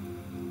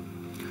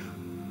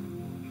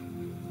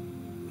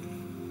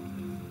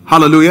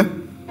 Hallelujah.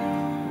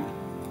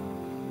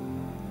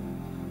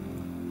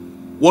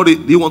 What do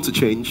you want to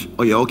change?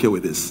 Or you're okay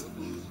with this?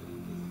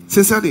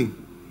 Sincerely.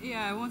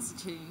 Yeah, I want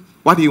to change.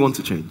 Why do you want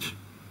to change?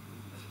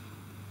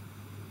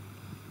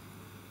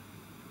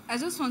 I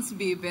just want to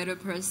be a better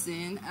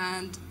person,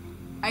 and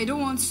I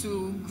don't want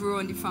to grow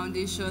on the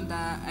foundation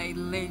that I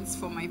learned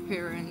from my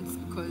parents.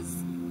 Because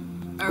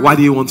why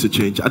do you want to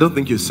change? I don't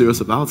think you're serious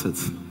about it.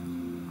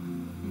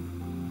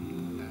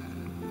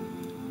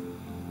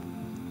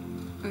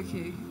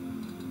 Okay.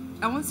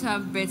 I want to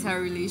have better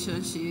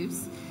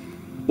relationships.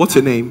 What's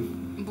your name?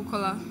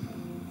 Bukola.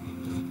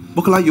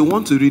 Bukola, you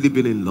want to really be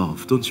in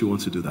love. Don't you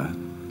want to do that?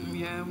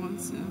 Yeah, I want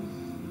to.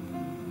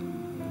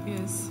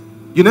 Yes.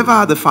 You never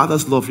had a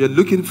father's love. You're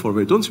looking for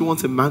it. Don't you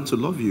want a man to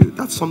love you?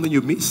 That's something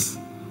you miss.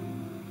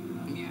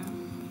 Yeah.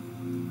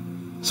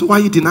 So why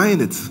are you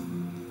denying it?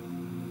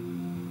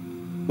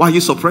 Why are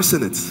you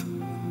suppressing it?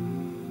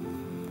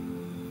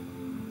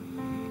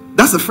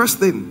 That's the first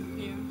thing.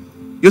 Yeah.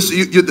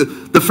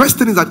 The first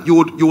thing is that you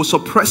will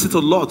suppress it a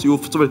lot.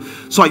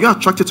 So are you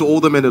attracted to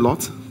older men a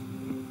lot?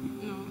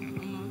 No,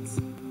 I'm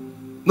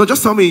not. No,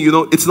 just tell me,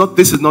 it's not,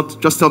 this is not,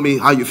 just tell me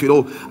how you feel.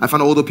 Oh, I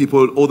find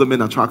older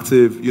men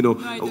attractive, No,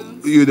 I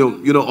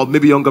don't. Or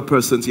maybe younger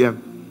persons, yeah.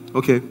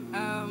 Okay.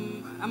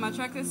 I'm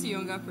attracted to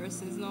younger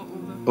persons, not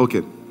older.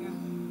 Okay.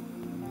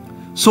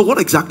 So what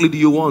exactly do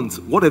you want?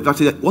 What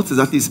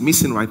exactly is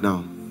missing right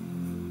now?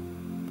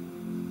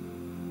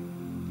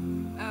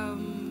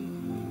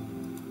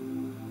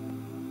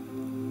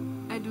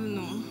 I don't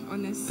know,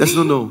 honestly. There's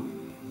no.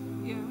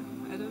 Yeah,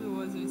 I don't know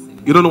what's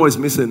missing. You don't know what is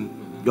missing.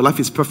 Your life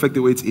is perfect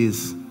the way it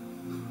is.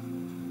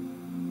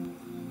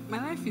 My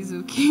life is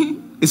okay.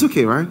 It's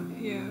okay, right?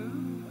 Yeah.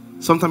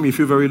 Sometimes you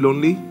feel very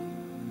lonely.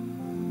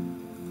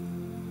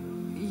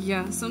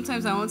 Yeah,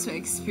 sometimes I want to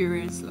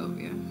experience love,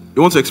 yeah.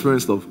 You want to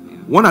experience love? Yeah.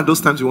 When are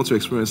those times you want to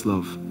experience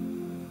love?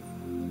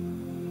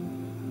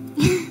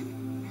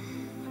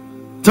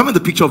 Tell me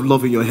the picture of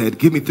love in your head.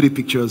 Give me 3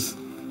 pictures.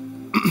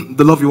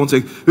 The love you want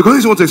to,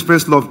 because you want to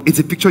experience love, it's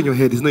a picture in your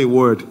head, it's not a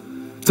word.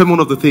 Tell me one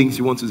of the things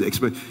you want to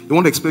experience. You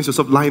want to experience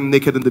yourself lying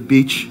naked on the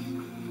beach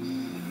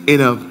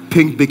in a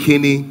pink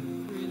bikini,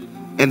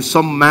 and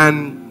some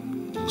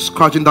man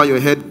scratching down your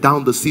head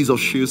down the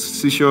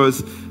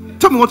seashores.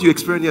 Tell me what you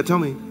experienced here. Tell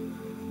me.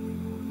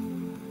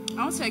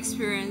 I want to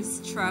experience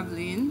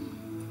traveling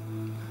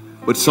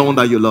with someone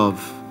that you love.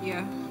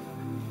 Yeah.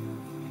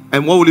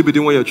 And what will you be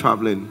doing when you're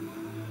traveling?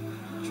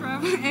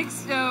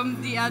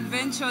 The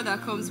adventure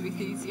that comes with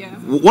it. Yeah.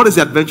 What is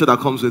the adventure that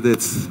comes with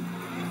it?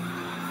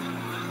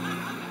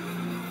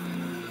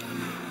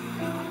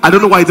 I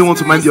don't know why you don't want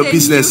to mind your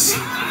business.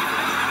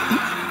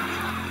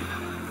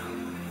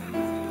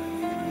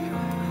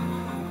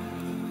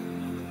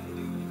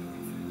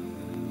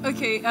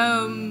 Okay,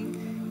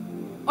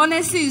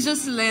 honestly, it's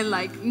just to learn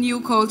like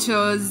new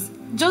cultures,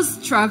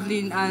 just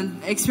traveling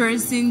and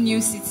experiencing new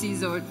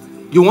cities. Or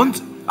you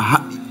want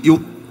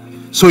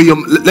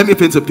let me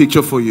paint a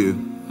picture for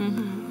you.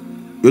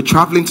 You're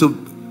traveling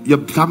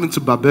to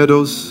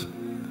Barbados,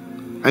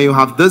 and you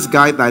have this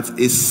guy that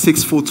is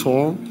 6 foot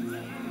tall,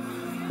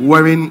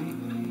 wearing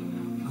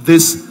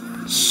this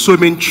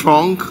swimming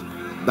trunk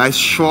that is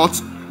short,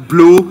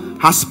 blue,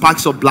 has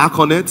spikes of black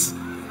on it.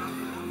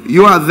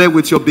 You are there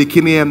with your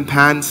bikini and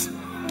pants,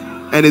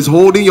 and is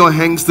holding your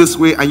hands this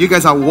way, and you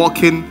guys are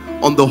walking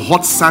on the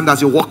hot sand as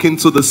you're walking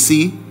to the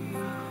sea.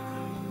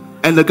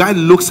 And the guy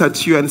looks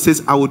at you and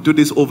says, I will do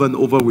this over and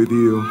over with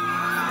you.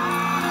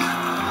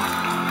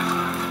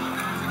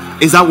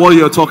 Is that what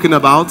you're talking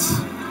about?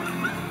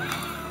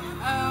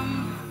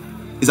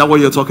 Is that what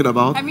you're talking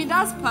about? I mean,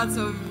 that's part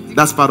of the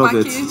That's part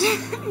package. of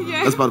it.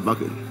 Yeah. That's part of the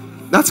package.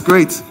 That's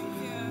great.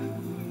 Yeah.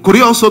 Could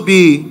it also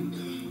be,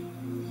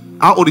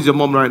 how old is your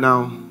mom right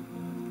now?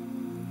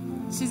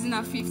 She's in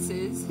her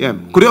 50s. Yeah.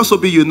 Could it also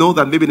be, you know,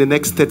 that maybe in the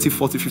next 30,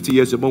 40, 50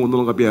 years, your mom will no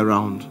longer be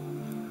around?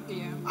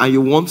 Yeah. And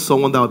you want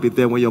someone that will be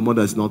there when your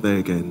mother is not there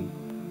again?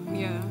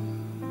 Yeah.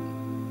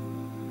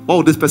 What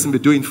would this person be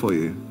doing for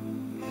you?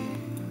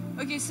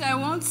 Okay, so I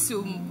want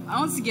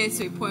to get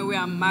to a point where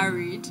I'm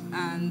married,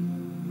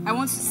 and I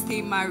want to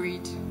stay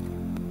married,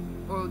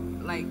 or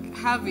like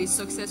have a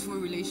successful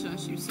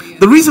relationship. So yeah.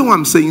 The reason why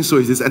I'm saying so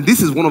is this, and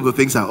this is one of the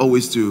things I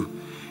always do.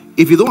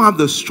 If you don't have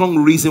the strong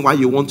reason why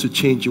you want to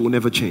change, you will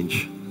never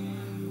change.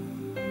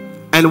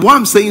 And why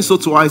I'm saying so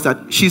to her is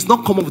that she's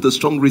not come up with a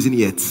strong reason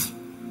yet.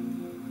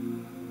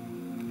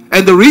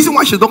 And the reason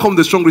why she's not come up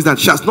with a strong reason is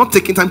that she has not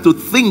taken time to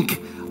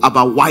think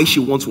about why she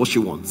wants what she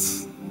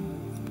wants.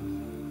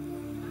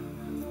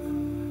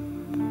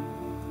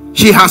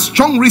 She has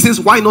strong reasons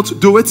why not to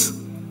do it,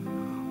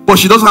 but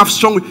she doesn't have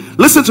strong.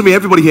 Listen to me,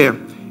 everybody here.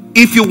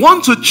 If you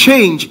want to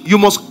change, you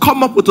must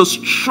come up with a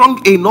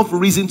strong enough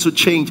reason to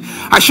change.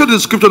 I showed you the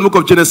scripture in the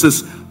book of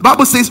Genesis. The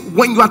Bible says,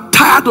 when you are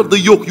tired of the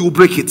yoke, you will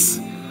break it.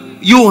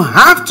 You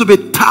have to be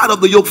tired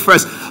of the yoke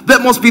first. There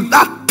must be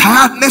that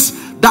tiredness,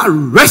 that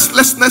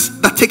restlessness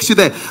that takes you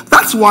there.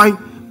 That's why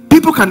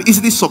people can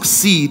easily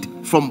succeed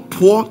from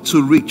poor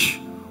to rich,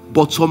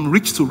 but from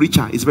rich to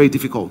richer is very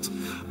difficult.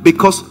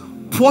 Because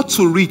poor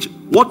to rich,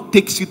 what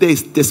takes you there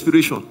is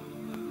desperation.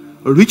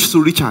 Rich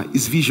to richer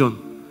is vision.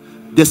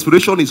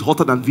 Desperation is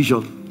hotter than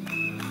vision.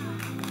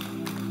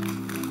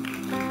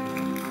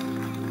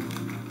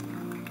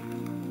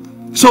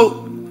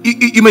 So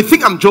you may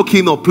think I'm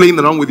joking or playing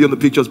around with you on the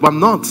pictures, but I'm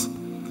not.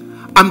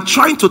 I'm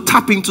trying to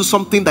tap into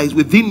something that is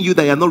within you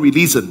that you're not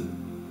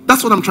releasing.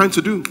 That's what I'm trying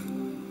to do.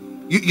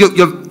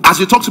 As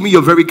you talk to me,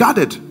 you're very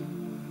guarded.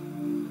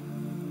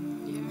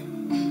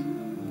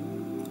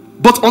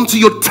 But until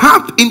you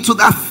tap into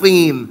that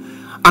thing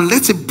and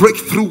let it break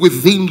through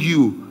within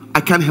you,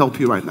 I can't help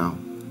you right now.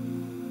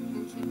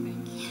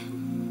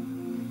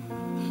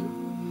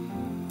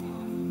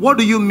 What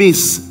do you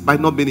miss by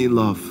not being in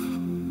love?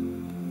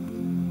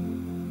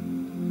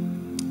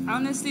 I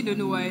honestly don't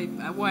know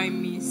what I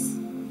miss.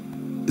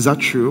 Is that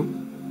true?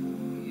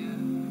 Yeah.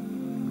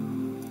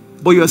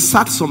 But you're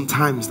sad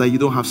sometimes that you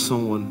don't have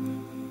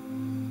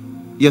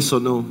someone. Yes or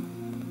no?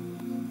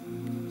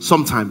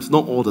 Sometimes,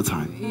 not all the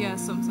time. Yeah,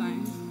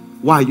 sometimes.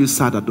 Why are you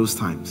sad at those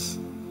times?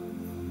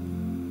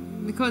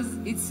 Because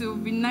it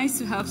would be nice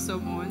to have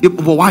someone. Yeah,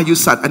 but why are you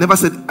sad? I never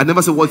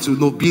said what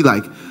to be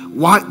like.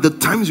 Why the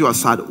times you are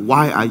sad?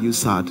 Why are you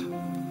sad?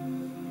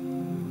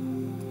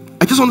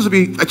 I just want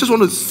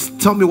to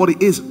tell me what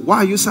it is. Why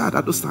are you sad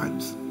at those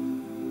times?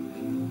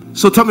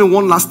 So tell me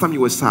one last time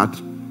you were sad.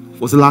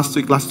 Was it last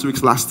week, last 2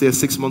 weeks, last year,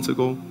 6 months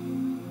ago?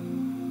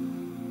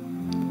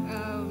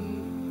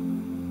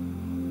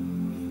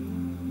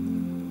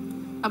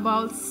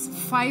 About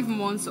 5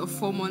 months or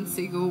 4 months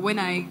ago, when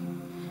I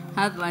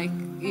had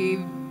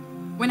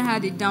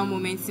a down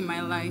moment in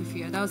my life.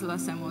 Yeah, that was the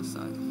last time I was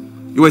sad.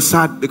 You were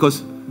sad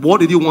because what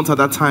did you want at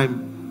that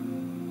time?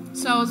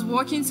 So I was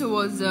working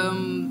towards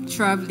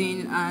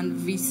traveling and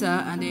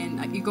visa, and then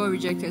it got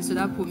rejected, so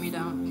that put me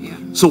down. Yeah.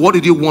 So what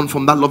did you want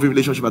from that loving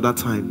relationship at that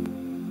time?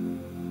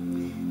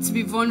 To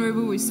be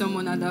vulnerable with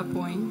someone at that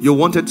point. You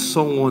wanted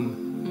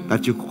someone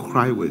that you could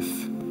cry with.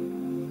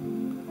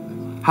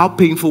 How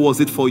painful was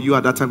it for you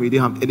at that time when you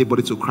didn't have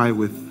anybody to cry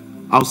with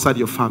outside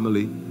your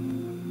family?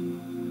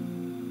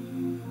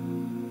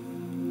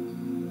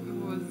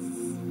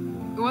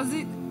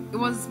 It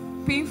was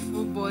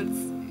painful, but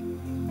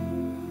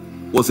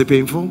Was it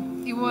painful?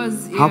 It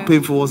was. Yeah. How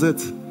painful was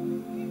it?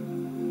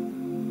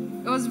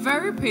 It was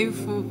very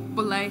painful,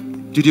 but like.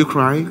 Did you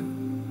cry?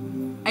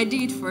 I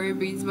did for a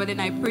bit, but then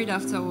I prayed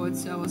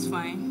afterwards, so I was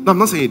fine. No, I'm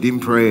not saying you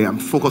didn't pray. I'm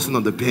focusing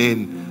on the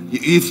pain.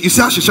 You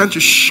see how she's trying to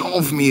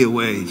shove me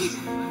away.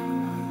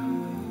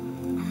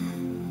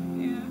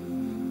 Yeah.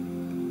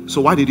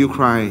 So why did you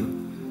cry?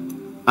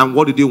 And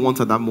what did you want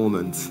at that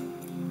moment?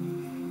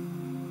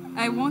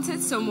 I wanted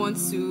someone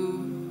to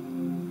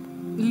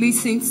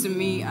listen to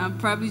me and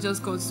probably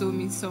just console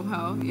me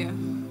somehow. Yeah.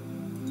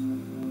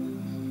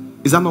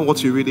 Is that not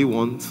what you really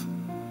want?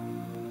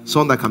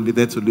 Someone that can be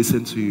there to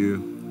listen to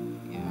you.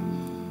 Yeah.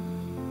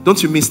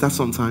 Don't you miss that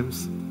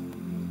sometimes?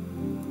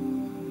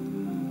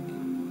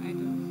 I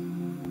do.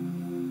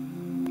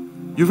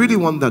 You really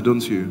want that,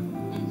 don't you?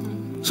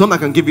 Mm-hmm. Someone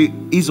that can give you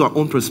his or her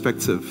own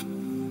perspective.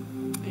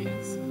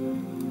 Yes.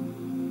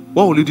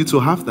 What will you do to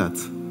have that?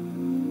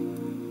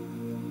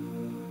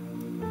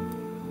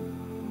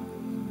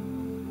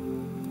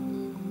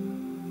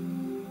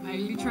 I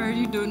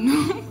literally don't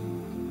know.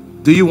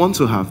 Do you want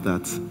to have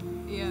that?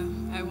 Yeah,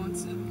 I want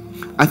to.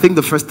 I think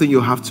the first thing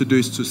you have to do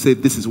is to say,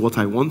 this is what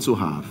I want to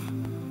have.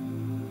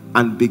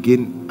 And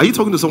begin. Are you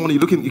talking to someone? You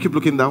keep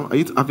looking down? Are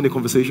you having a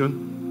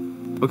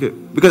conversation? Okay.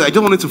 Because I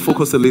just wanted to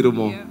focus a little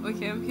more. Yeah,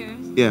 okay, I'm curious.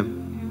 Yeah.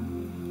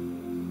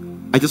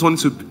 I just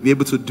wanted to be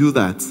able to do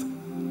that.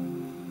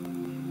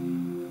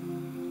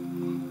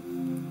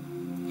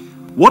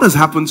 What has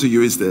happened to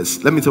you is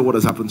this. Let me tell you what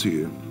has happened to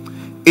you.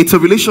 It's a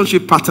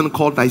relationship pattern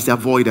called that is the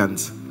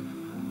avoidance.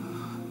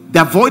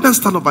 The avoidance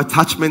style of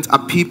attachment are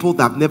people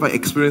that have never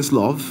experienced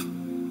love,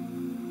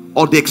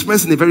 or they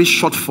experience in a very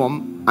short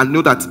form and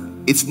know that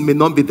it may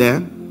not be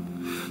there.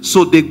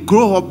 So they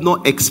grow up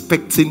not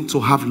expecting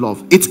to have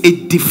love. It's a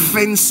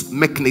defense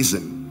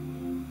mechanism.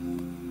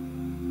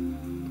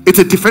 It's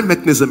a defense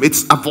mechanism.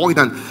 It's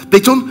avoidance. They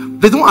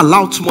don't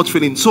allow too much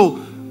feeling. So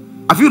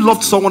have you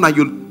loved someone and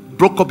you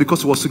broke up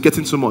because it was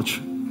getting too much?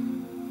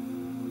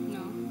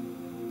 No.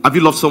 Have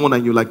you loved someone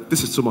and you're like,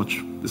 this is too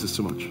much? This is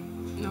too much?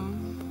 No.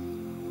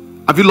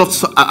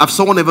 Have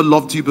someone ever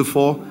loved you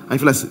before and you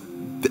feel like,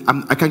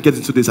 I can't get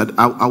into this, I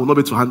will not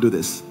be able to handle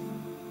this?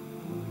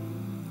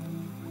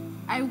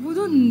 I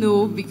wouldn't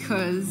know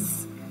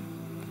because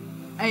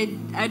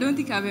I don't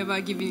think I've ever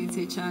given it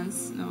a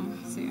chance. No.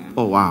 So yeah.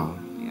 Oh wow.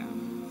 Yeah.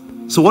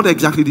 So what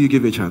exactly do you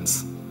give a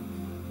chance?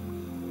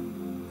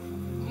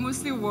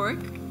 Mostly work.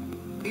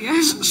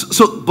 Yeah.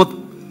 But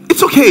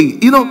it's okay,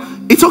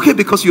 it's okay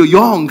because you're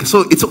young,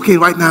 so it's okay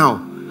right now.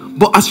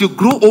 But as you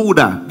grow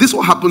older, this is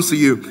what happens to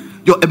you.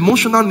 Your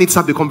emotional needs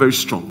have become very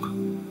strong.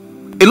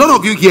 A lot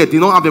of you here, they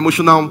don't have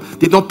emotional,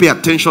 they don't pay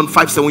attention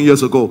 5-7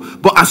 years ago.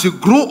 But as you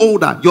grow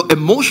older, your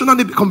emotional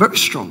needs become very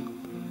strong.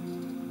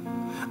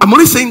 I'm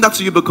only saying that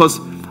to you because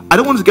I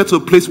don't want to get to a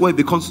place where it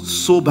becomes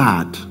so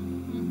bad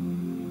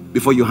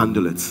before you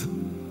handle it.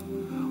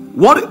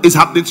 What is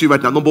happening to you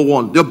right now? Number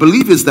one, your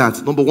belief is that,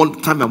 number one,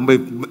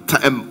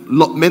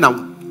 men are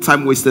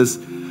time wasters.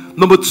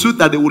 Number two,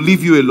 that they will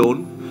leave you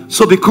alone.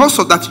 So because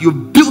of that, you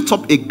built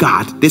up a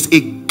guard. There's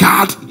a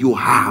guard you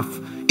have.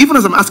 Even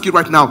as I'm asking you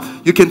right now,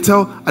 you can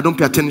tell, I don't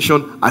pay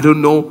attention, I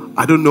don't know.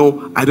 And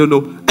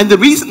the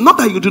reason, not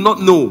that you do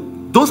not know,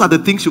 those are the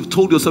things you've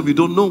told yourself you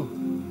don't know.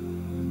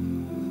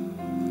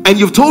 And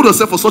you've told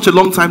yourself for such a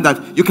long time that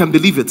you can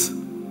believe it.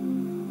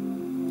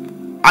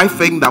 I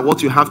think that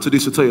what you have to do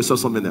is to tell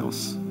yourself something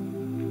else.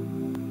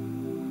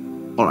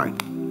 All right.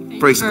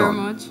 Praise God.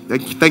 Much.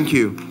 Thank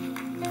you.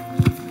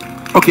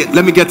 Okay,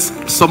 let me get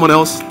someone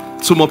else.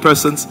 2 more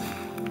persons.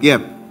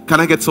 Yeah. Can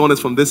I get someone else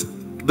from this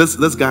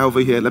guy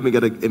over here? Let me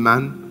get a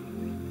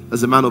man.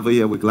 There's a man over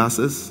here with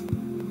glasses.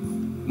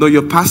 No,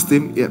 you're past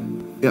him. Yeah.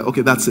 Yeah,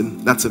 okay, that's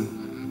him. That's him.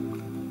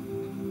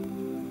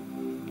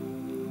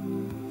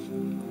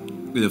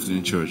 Good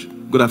afternoon, church.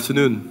 Good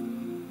afternoon.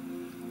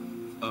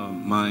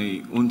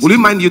 Will you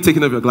mind you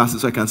taking off your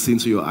glasses so I can see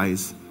into your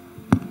eyes?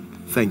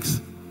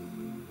 Thanks.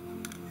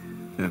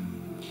 Yeah.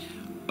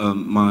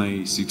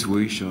 My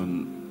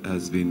situation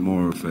has been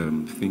more of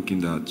thinking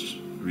that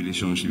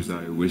relationships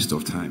are a waste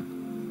of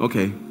time.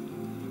 Okay.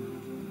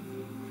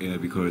 Yeah,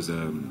 because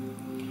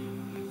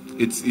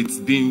it's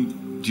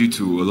been due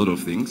to a lot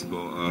of things,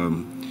 but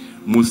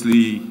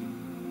mostly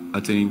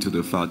attending to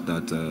the fact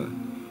that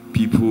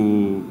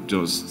people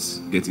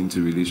just get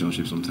into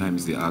relationships.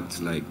 Sometimes they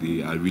act like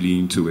they are really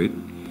into it,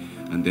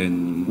 and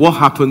then what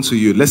happened to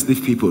you? Let's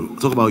leave people.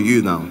 Talk about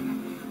you now.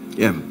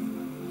 Yeah.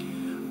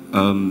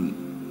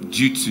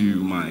 Due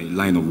to my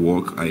line of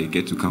work, I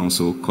get to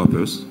counsel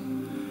couples.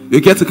 You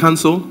get to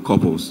counsel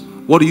couples.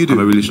 What do you do? I'm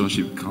a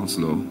relationship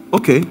counselor.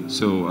 Okay.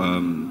 So,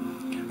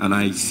 and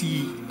I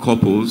see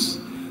couples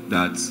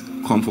that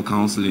come for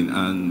counseling,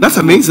 and that's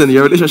amazing.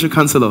 You're a relationship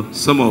counselor.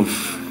 Some of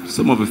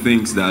the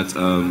things that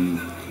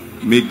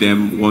make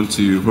them want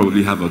to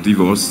probably have a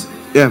divorce,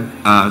 yeah,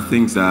 are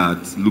things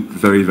that look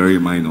very, very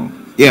minor.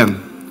 Yeah,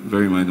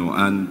 very minor.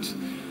 And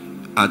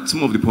at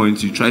some of the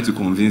points, you try to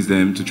convince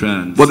them to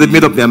try and. But they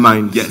made up their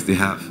mind. Yes, they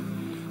have.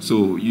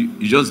 So you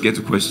just get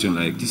to question,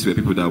 like, these were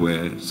people that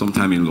were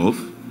sometime in love,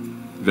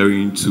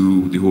 very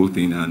into the whole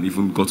thing and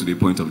even got to the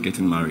point of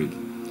getting married.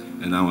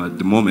 And now at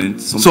the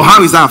moment... So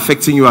how is that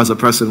affecting you as a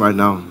person right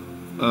now?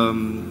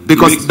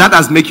 Because that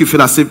has made you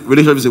feel as if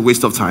relationship is a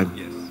waste of time.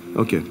 Yes.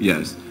 Okay.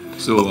 Yes.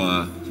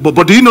 So...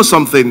 But do you know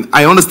something?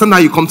 I understand how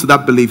you come to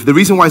that belief. The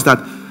reason why is that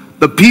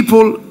the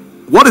people...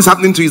 What is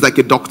happening to you is like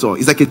a doctor.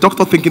 It's like a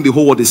doctor thinking the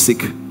whole world is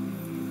sick.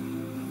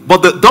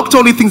 But the doctor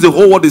only thinks the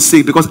whole world is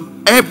sick because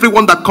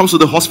everyone that comes to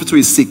the hospital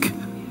is sick.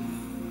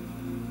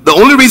 The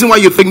only reason why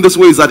you think this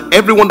way is that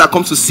everyone that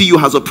comes to see you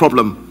has a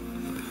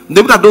problem. The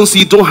people that don't see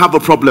you don't have a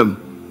problem.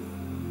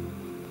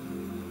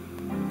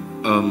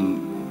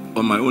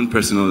 On my own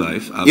personal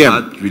life, I've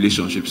had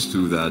relationships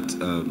too that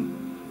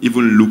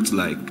even looked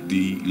like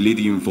the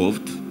lady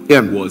involved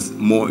was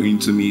more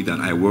into me than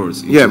I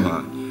was into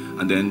her.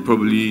 And then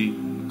probably,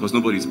 because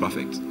nobody's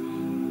perfect,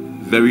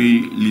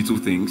 very little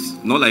things,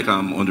 not like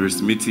I'm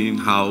underestimating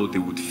how they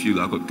would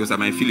feel, because I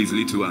might feel it's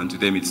little and to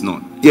them it's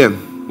not.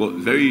 But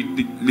very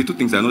little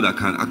things I know that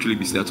can actually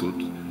be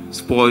settled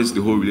spoils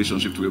the whole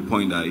relationship to a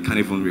point that you can't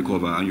even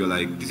recover, and you're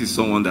like, this is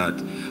someone that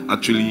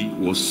actually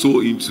was so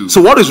into.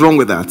 So what is wrong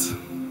with that?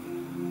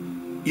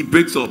 It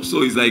breaks up.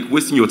 So it's like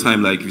wasting your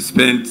time. Like you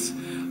spent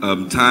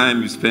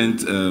time, you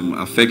spent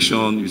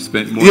affection, you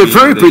spent money. You're a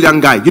very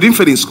brilliant guy. You didn't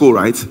fail in school,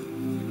 right?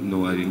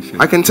 No, I didn't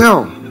fail. I can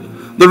tell.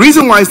 The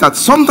reason why is that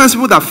sometimes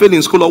people that fail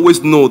in school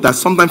always know that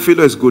sometimes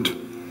failure is good.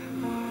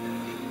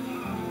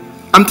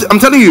 I'm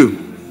telling you.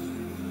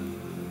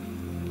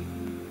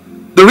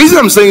 The reason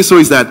I'm saying so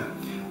is that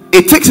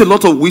it takes a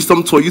lot of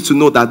wisdom for you to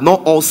know that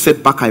not all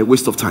setbacks are a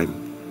waste of time.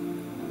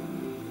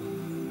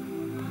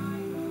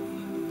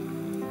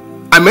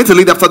 I met a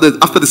lady after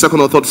the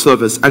second or third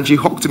service, and she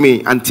hugged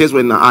me and tears were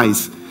in her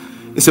eyes.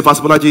 He said,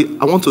 Pastor Bolaji,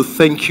 I want to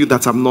thank you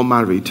that I'm not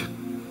married.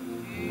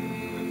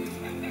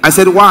 I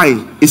said,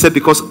 why? He said,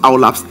 because I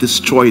will have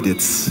destroyed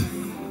it.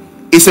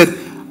 He said,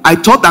 I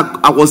thought that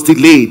I was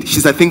delayed.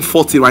 She's, I think,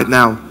 40 right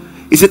now.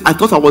 He said, I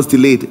thought I was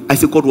delayed. I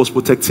said, God was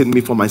protecting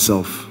me from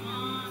myself.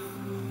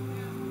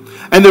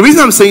 And the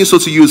reason I'm saying so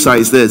to you, sir,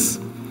 is this.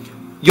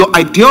 Your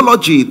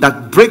ideology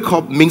that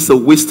breakup means a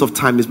waste of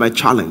time is my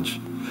challenge.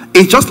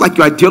 It's just like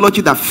your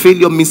ideology that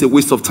failure means a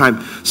waste of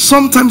time.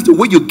 Sometimes the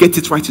way you get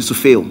it right is to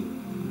fail.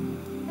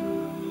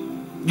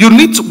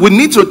 We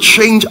need to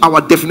change our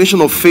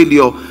definition of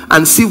failure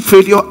and see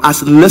failure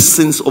as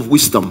lessons of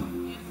wisdom.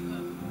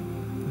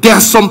 There are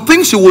some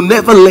things you will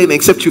never learn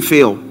except you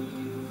fail.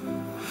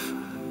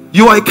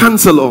 You are a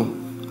counselor.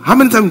 How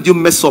many times did you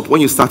mess up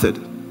when you started?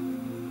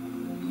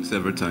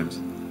 Several times.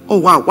 Oh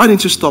wow, why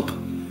didn't you stop?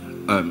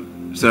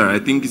 Sir, I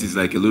think this is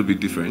like a little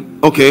bit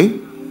different. Okay.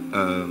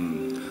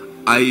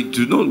 I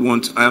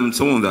am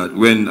someone that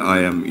when I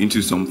am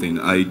into something,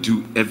 I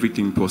do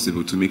everything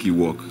possible to make it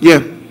work.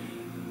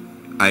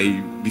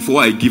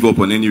 Before I give up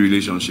on any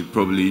relationship,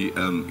 probably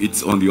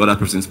it's on the other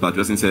person's part.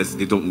 The person says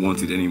they don't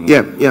want it anymore.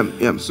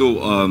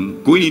 So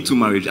going into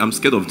marriage, I'm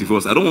scared of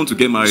divorce. I don't want to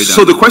get married.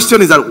 So the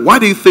question is that why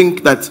do you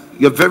think that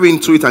you're very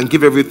into it and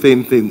give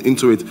everything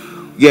into it?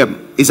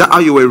 Is that how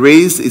you were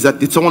raised?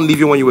 Did someone leave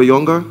you when you were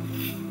younger?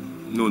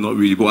 No, not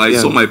really. But I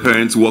saw my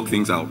parents work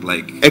things out.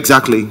 Like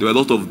exactly. There were a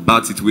lot of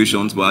bad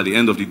situations, but at the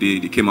end of the day,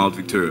 they came out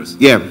victorious.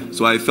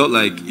 So I felt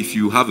like if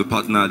you have a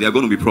partner, there are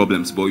going to be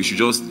problems, but you should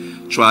just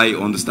try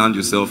understand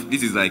yourself.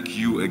 This is like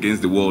you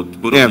against the world,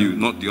 both of you,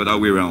 not the other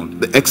way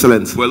around.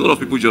 Excellent. But a lot of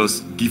people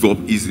just give up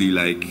easily,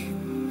 like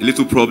a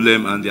little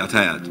problem, and they are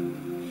tired.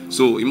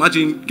 So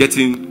imagine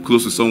getting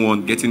close to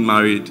someone, getting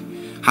married,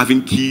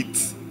 having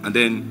kids, and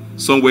then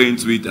somewhere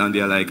into it and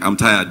they're like, I'm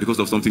tired because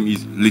of something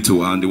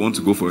little and they want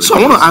to go for it. So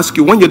I want to ask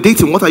you, when you're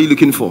dating, what are you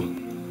looking for?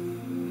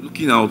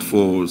 Looking out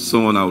for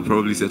someone I would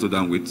probably settle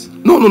down with.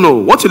 No.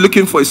 What you're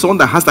looking for is someone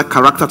that has that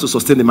character to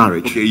sustain the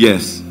marriage. Okay,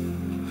 yes.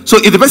 So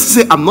if the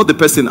person say, I'm not the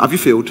person, have you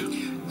failed?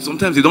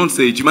 Sometimes they don't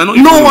say it. You might not.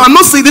 No, I'm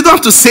not saying they don't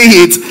have to say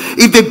it.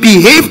 If they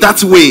behave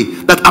that way,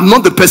 that I'm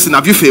not the person,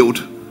 have you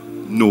failed?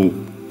 No.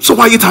 So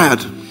why are you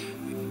tired?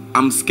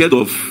 I'm scared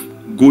of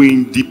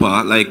going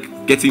deeper, like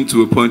getting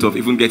to a point of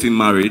even getting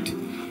married.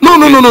 No.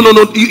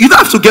 You don't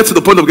have to get to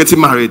the point of getting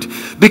married,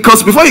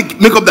 because before you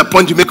make up that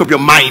point, you make up your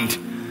mind.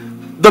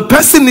 The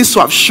person needs to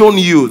have shown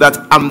you that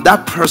I'm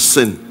that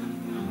person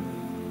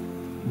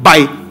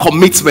by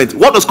commitment.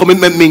 What does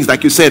commitment mean?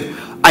 Like you said,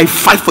 I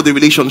fight for the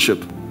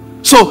relationship.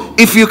 So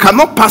if you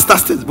cannot pass that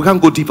stage, we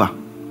can't go deeper.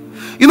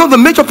 You know, the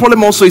major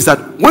problem also is that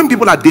when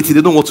people are dating,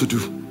 they don't know what to do.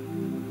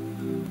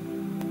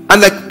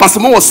 And like Pastor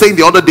Mo was saying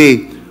the other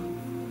day,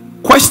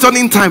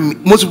 questioning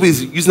time, most people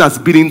is using as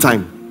bidding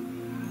time.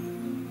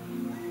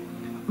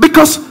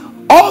 Because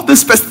all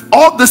these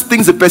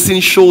things the person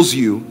shows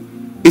you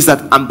is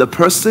that I'm the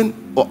person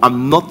or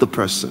I'm not the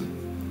person.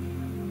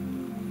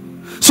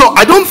 So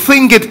I don't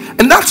think it,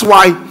 and that's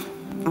why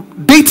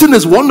dating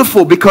is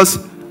wonderful, because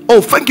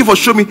thank you for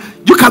showing me.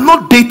 You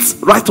cannot date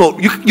right, or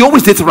you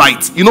always date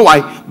right. You know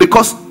why?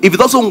 Because if it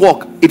doesn't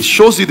work, it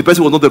shows you the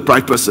person was not the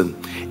right person.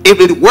 If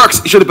it works,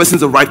 it shows the person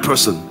is the right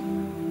person.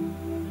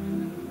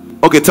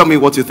 Okay, tell me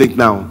what you think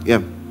now.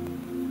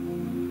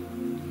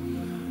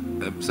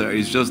 Sir,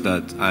 it's just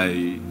that I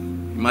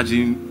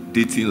imagine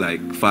dating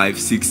like 5,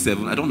 6,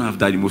 7. I don't have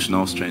that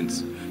emotional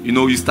strength. You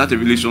know, you start a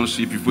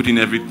relationship, you put in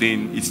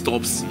everything, it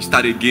stops, you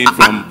start again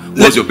from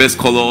what's your best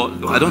color.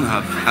 I don't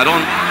have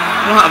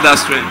that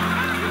strength.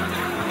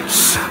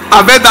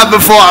 I've heard that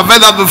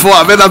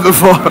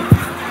before.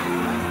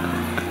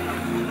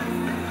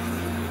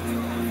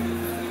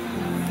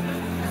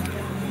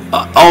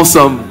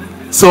 Awesome.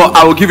 So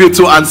I will give you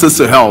 2 answers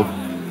to help.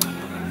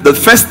 The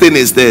first thing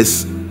is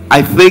this.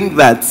 I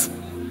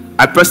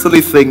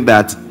personally think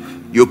that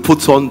you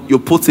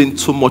put in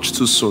too much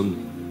too soon.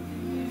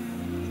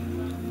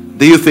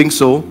 Do you think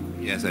so?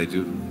 Yes, I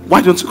do.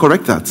 Why don't you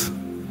correct that?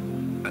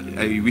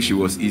 I wish it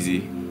was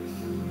easy.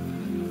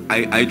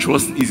 I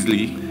trust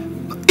easily.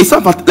 It's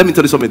not about, let me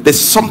tell you something. There's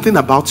something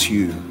about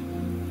you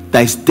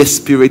that is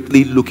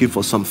desperately looking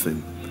for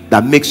something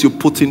that makes you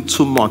put in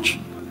too much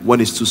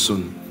when it's too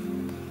soon.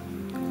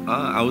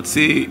 I would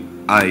say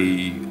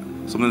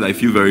sometimes I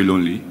feel very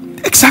lonely.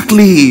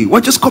 Exactly. We're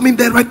just coming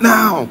there right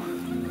now.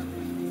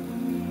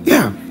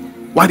 Yeah.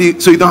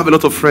 So you don't have a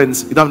lot of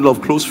friends? You don't have a lot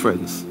of close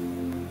friends?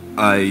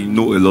 I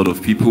know a lot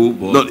of people,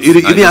 but no, you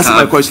didn't answer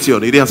my question. You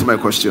didn't answer my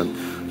question.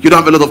 You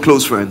don't have a lot of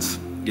close friends?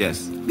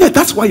 Yes. Yeah,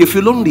 that's why you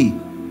feel lonely.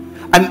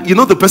 And you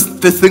know the best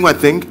thing I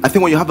think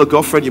when you have a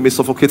girlfriend, you may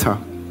suffocate her.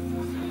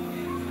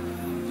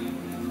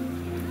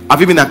 Have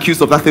you been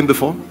accused of that thing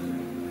before?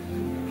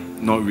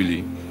 Not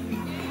really.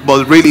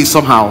 But really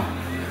somehow?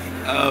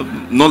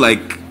 Not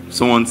like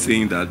someone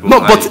saying that. But no,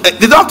 but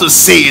they don't have to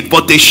say it,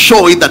 but they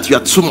show it that you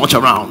are too much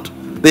around.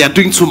 They are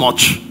doing too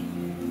much.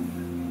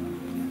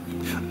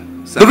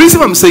 The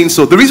reason I'm saying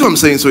so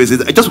is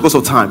just because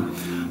of time.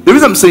 The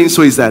reason I'm saying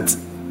so is that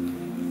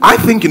I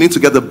think you need to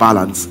get the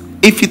balance.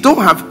 If you don't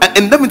have,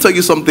 and let me tell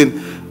you something,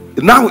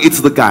 now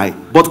it's the guy,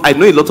 but I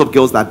know a lot of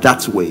girls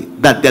that way,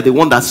 that they're the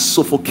one that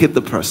suffocate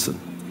the person.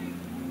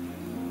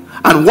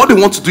 And what they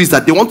want to do is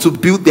that they want to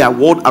build their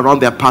world around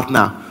their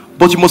partner,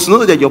 but you must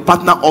know that your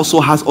partner also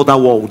has other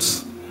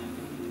worlds.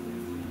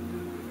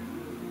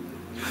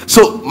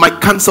 So my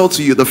counsel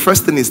to you, the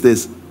first thing is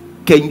this: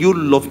 can you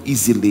love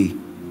easily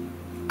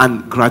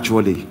and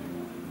gradually?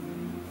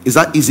 Is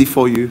that easy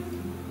for you?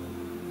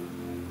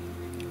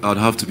 I would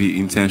have to be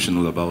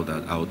intentional about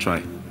that. I will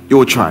try. You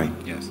will try?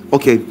 Yes.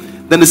 Okay.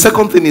 Then the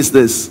second thing is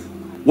this: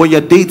 when you're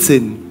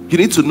dating, you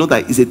need to know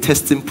that it's a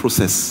testing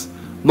process,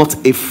 not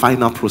a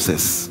final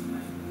process.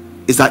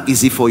 Is that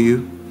easy for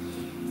you?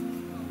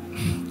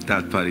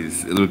 That part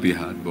is a little bit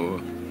hard, but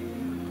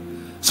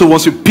so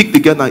once you pick the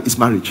girl, now it's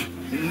marriage?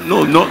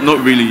 No,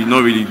 not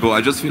really. But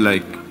I just feel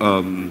like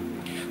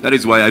that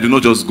is why I do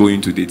not just go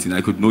into dating.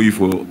 I could know you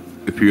for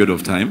a period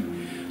of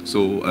time,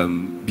 so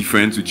be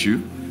friends with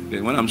you.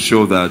 Then when I'm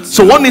sure that.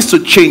 So what needs to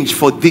change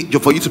for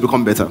you to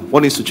become better?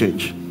 What needs to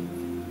change?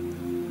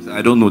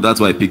 I don't know. That's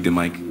why I picked the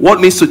mic. What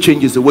needs to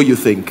change is the way you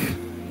think.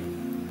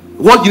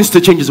 What needs to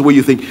change is the way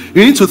you think.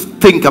 You need to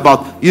think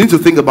about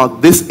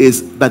this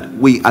is that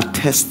we are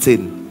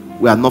testing.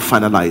 We are not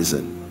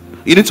finalizing.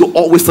 You need to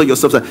always tell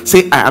yourself that,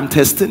 say, I am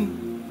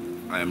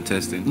testing. I am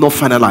testing. Not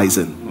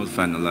finalizing. Not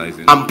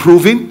finalizing. I'm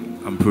proving.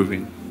 I'm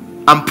proving.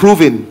 I'm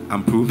proving.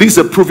 I'm proving. This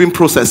is a proving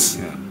process.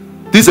 Yeah.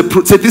 This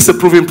is a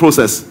proving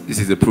process. This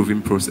is a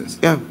proving process.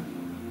 Yeah.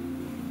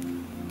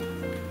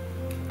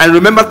 And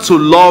remember to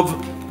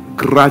love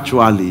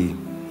gradually.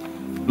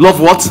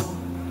 Love what?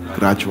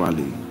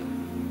 Gradually.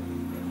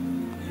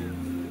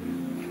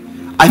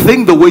 I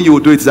think the way you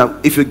would do it is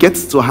that if you get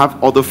to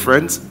have other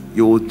friends,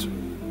 you would.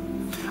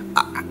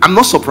 I'm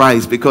not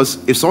surprised, because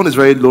if someone is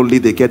very lonely,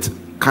 they get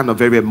kind of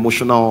very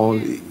emotional.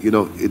 You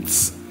know,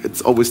 it's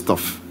always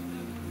tough.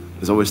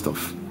 It's always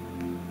tough.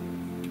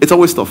 It's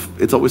always tough.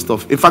 It's always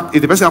tough. In fact,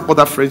 if the person has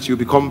other friends, you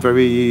become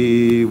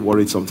very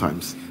worried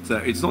sometimes. So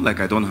it's not like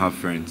I don't have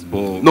friends,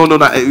 but no.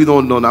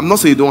 I'm not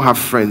saying you don't have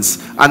friends,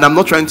 and I'm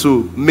not trying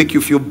to make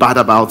you feel bad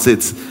about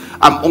it.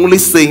 I'm only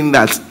saying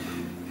that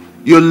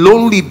you're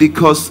lonely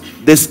because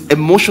there's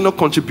emotional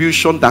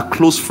contribution that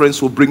close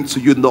friends will bring to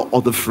you, not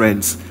other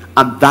friends,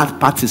 and that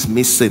part is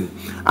missing,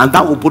 and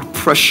that will put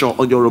pressure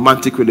on your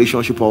romantic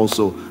relationship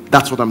also.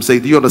 That's what I'm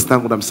saying. Do you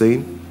understand what I'm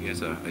saying? Yes,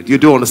 sir. I do. You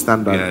do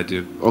understand that? Yeah, I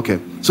do. Okay.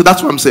 So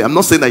that's what I'm saying. I'm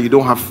not saying that you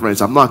don't have friends.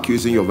 I'm not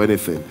accusing you of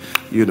anything.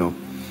 You know.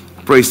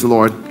 Praise the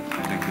Lord.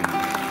 Thank you.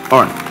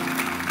 All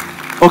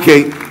right.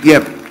 Okay.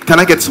 Yeah. Can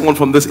I get someone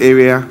from this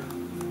area?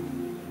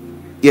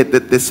 Yeah.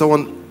 There's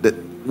someone that.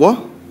 What?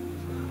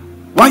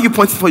 Why are you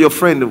pointing for your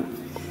friend?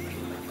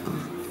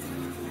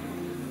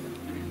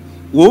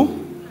 Who?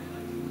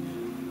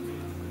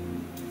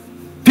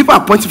 People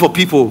are pointing for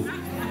people.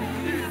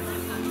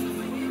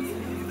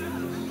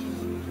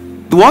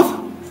 The what?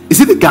 Is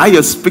it the guy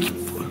you're speaking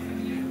for?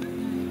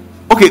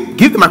 Okay,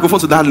 give the microphone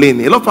to that lane.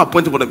 A lot of people are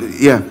pointing for them.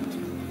 Yeah.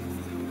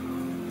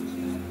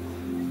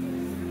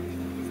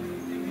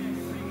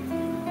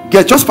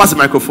 Yeah, just pass the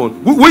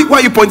microphone. Who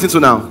are you pointing to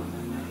now?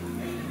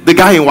 The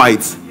guy in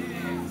white.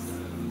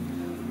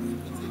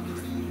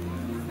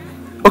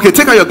 Okay,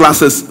 take out your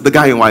glasses. The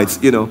guy in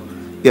white, you know.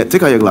 Yeah,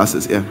 take out your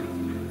glasses. Yeah.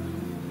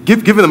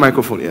 Give him the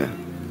microphone. Yeah.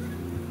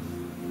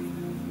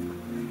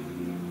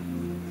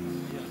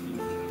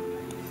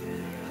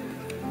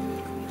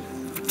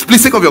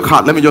 Please take off your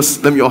card. Let me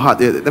your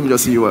heart. Yeah, let me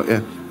just see you.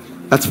 Yeah,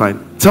 that's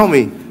fine. Tell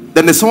me.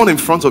 Then there's someone in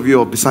front of you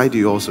or beside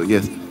you also.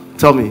 Yes.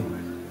 Tell me.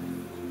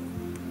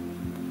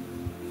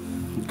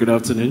 Good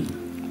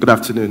afternoon. Good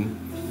afternoon.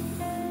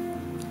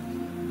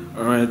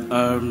 All right.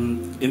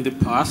 In the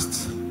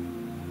past,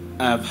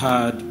 I've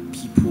had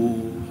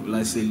people,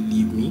 let's say,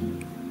 leave me.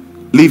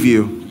 Leave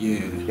you?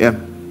 Yeah. Yeah.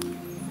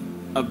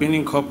 I've been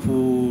in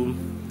couple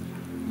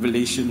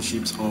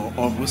relationships or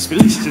almost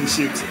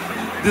relationships.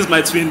 This is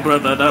my twin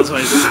brother. That's why.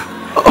 This is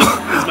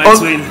my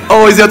twin.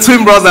 Oh, it's your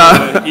twin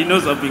brother. So, he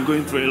knows I've been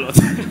going through a lot.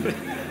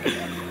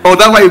 Oh,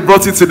 that's why you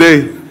brought it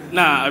today.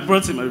 Nah, I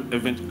brought him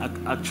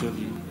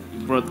actually.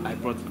 I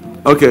brought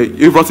him. Okay,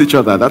 you brought each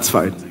other. That's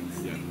fine.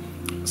 Yeah.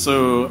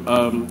 So,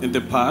 in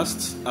the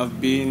past, I've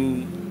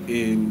been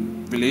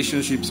in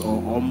relationships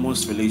or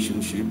almost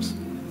relationships,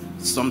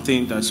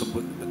 something that's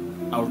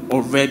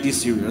already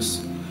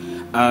serious,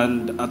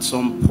 and at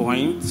some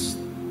point,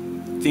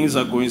 things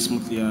are going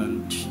smoothly,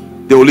 and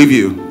they will leave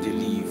you. They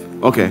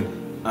leave. Okay.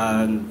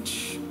 And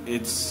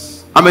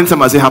it's. How many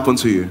times has it happened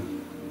to you?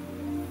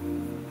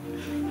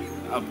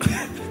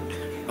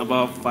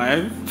 About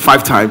 5.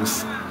 5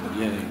 times.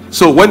 Yeah.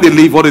 So when they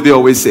leave, what do they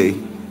always say?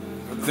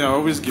 They're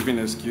always giving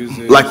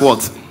excuses. Like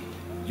what?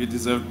 You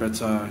deserve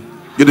better.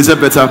 You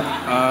deserve better.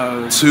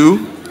 2.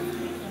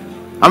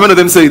 How many of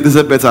them say you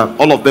deserve better?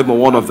 All of them or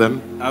one of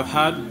them? I've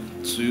had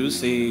 2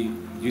 say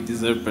you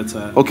deserve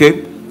better.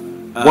 Okay.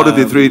 What did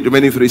the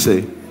remaining 3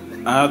 say?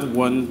 I had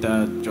one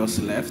that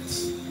just left.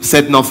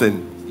 Said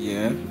nothing.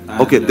 Yeah.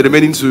 Okay. The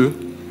remaining 2.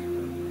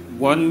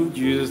 One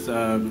used.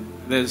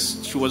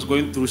 She was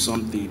going through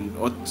something,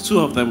 or 2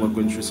 of them were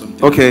going through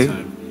something. Okay. At the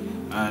time,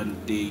 and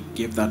they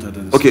gave that as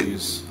an Okay.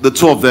 excuse. The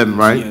 2 of them,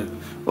 right? Yeah.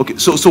 Okay.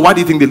 So why do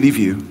you think they leave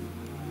you?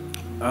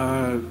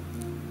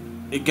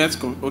 It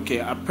gets okay.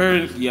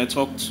 Apparently, I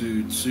talked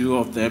to 2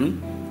 of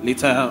them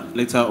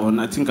later on.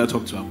 I think I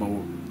talked to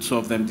about 2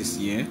 of them this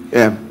year.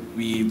 Yeah.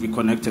 We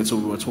reconnected, so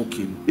we were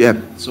talking. Yeah.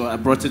 So I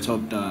brought it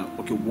up that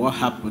okay, what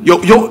happened?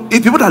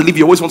 If people that leave,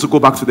 you always want to go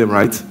back to them,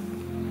 right?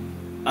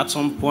 At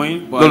some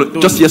point, but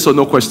no, just yes or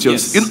no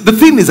questions. Yes. You know, the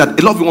thing is that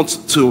a lot of you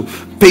want to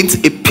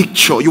paint a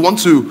picture. You want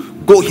to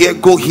go here,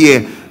 go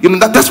here. You know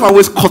that's why I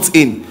always cut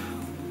in.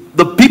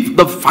 The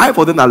 5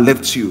 of them that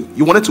left you,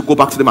 you wanted to go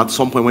back to them at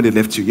some point when they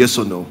left you. Yes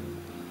or no?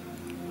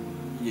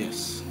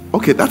 Yes.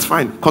 Okay, that's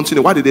fine.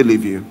 Continue. Why did they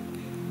leave you?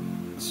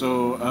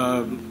 So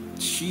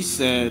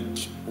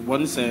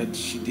one said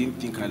she didn't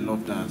think I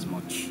loved her as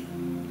much.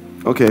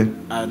 Okay.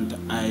 And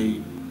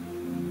I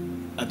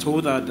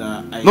told her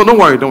that No, don't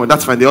worry,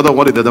 that's fine.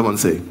 What did the other one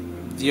say?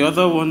 The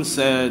other one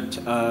said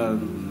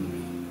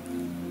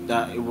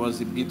that it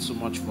was a bit too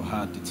much for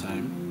her at the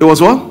time. It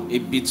was what? A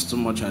bit too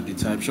much at the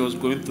time. She was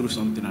going through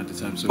something at the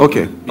time. So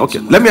okay.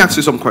 Let me ask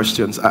you some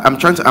questions.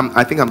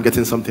 I think I'm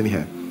getting something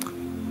here.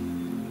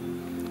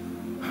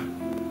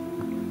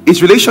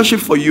 Is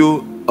relationship for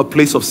you a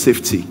place of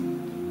safety?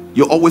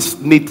 You always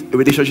need a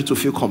relationship to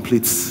feel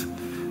complete.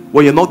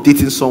 When you're not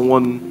dating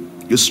someone,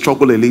 you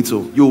struggle a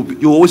little.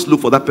 You always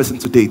look for that person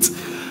to date.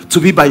 To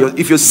be by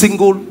if you're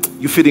single,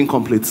 you feel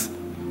incomplete.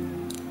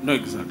 No,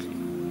 exactly.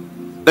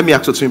 Let me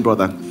ask your twin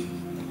brother.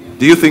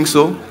 Do you think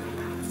so?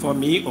 For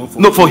me or for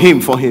No, for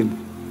him.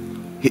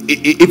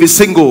 If he's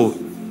single.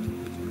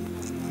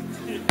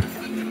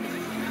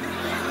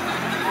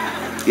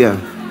 Yeah.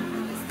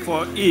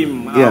 For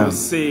him, yeah. I would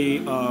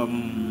say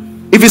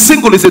if he's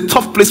single, it's a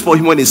tough place for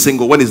him when he's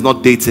single, when he's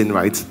not dating,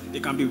 right?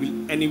 It can be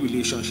any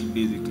relationship,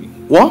 basically.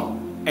 What?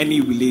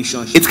 Any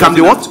relationship. It can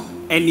be what?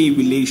 Any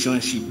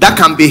relationship. That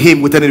can be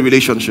him with any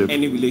relationship.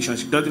 Any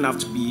relationship. Doesn't have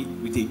to be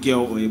with a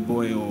girl or a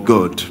boy or.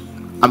 Good.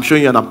 I'm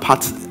showing you a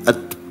pattern.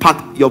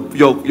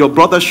 Your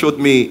brother showed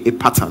me a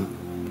pattern.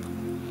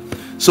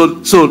 So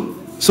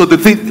the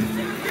thing.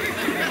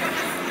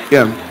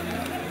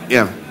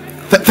 Yeah.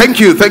 Thank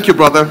you,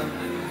 brother.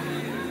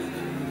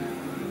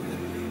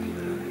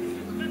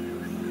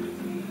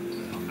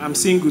 I'm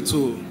single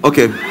too.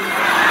 Okay.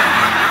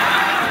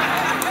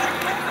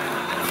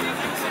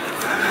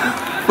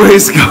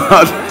 Praise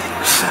God.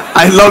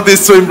 I love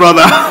this twin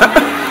brother.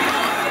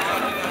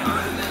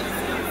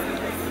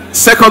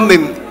 Second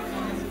thing.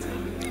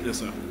 Yes,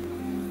 sir.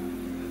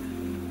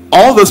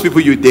 All those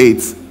people you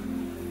date,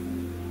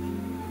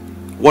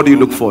 what do you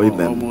look for in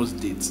them? Almost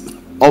dates.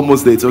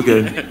 Almost dates,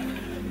 okay.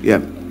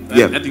 Yeah.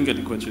 I didn't get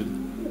the question.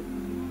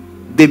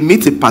 They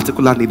meet a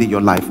particular need in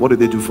your life. What do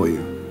they do for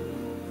you?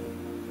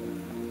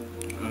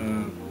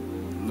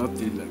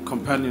 Nothing. Like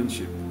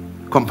companionship.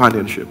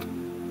 Companionship.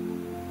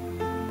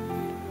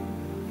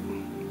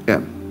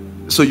 Yeah.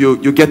 So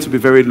you get to be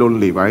very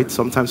lonely, right?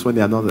 Sometimes when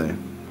they are not there.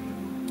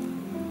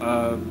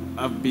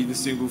 I've been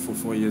single for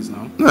 4 years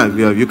now. No,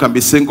 you can be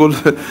single.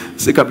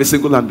 You can be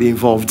single and be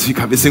involved. You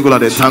can be single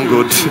and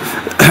entangled.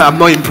 I'm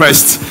not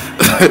impressed.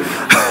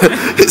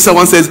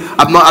 Someone says,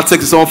 I've not had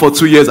sex with someone for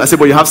 2 years. I say,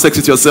 but you have sex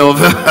with yourself.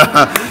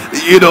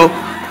 You know,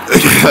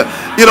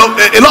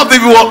 a lot of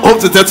people hope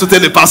to tell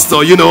the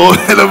pastor, and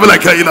they'll be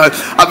like,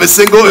 I've been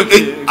single.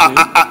 Okay.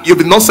 You've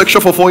been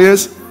non-sexual for 4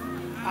 years?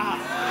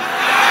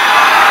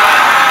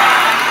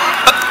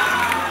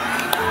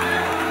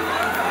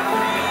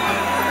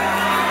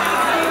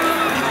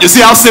 You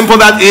see how simple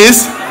that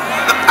is?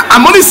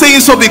 I'm only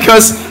saying so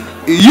because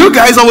you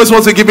guys always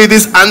want to give me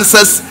these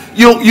answers.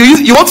 You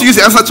want to use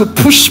the answer to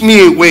push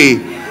me away,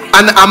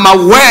 and I'm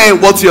aware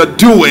what you're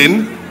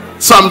doing,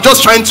 so I'm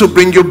just trying to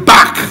bring you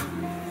back.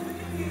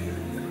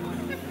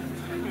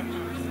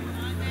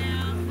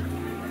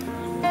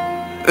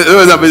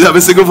 I've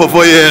been single for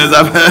 4 years.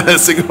 I've been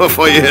single for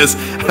 4 years.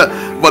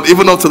 But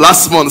even up to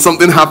last month,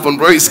 something happened.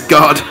 Praise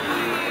God.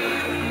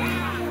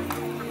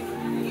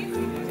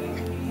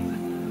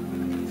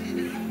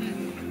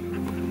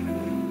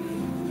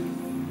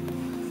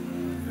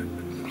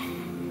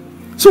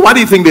 So why do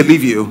you think they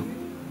leave you?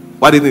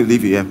 Why didn't they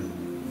leave you? Yeah.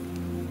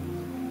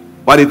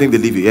 Why do you think they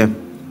leave you? Yeah.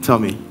 Tell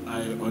me.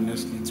 I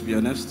honestly, to be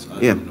honest,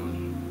 I yeah. don't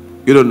know.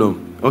 You don't know.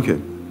 Okay.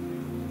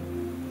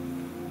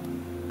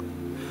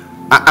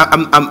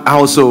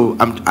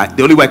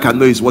 The only way I can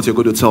know is what you're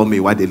going to tell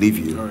me why they leave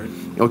you. All right.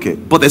 Okay.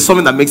 But there's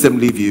something that makes them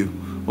leave you.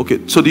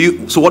 Okay. So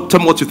tell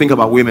me what you think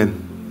about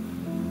women.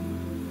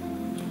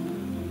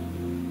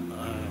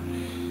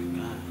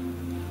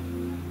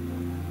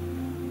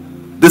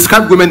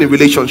 Describe women in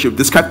relationship.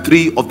 Describe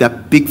 3 of their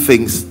big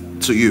things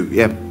to you.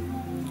 Yeah.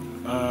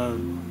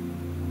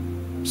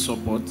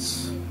 Support.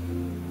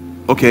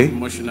 Okay.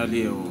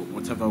 Emotionally or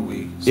whatever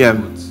way. Support. Yeah.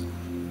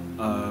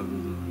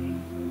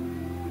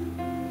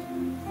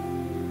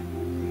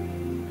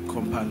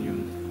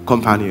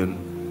 Companion.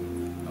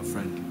 A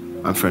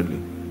friend. And friendly.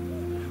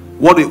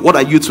 What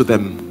are you to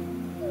them?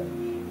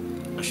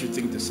 I should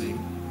think the same.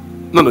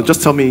 No,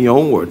 just tell me in your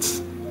own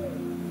words.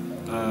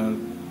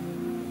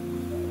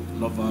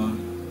 Lover,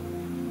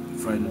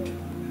 friend,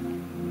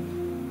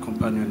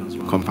 companion as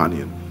well.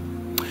 Companion.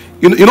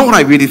 You know what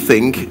I really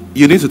think?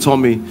 You need to tell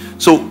me.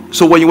 So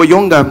when you were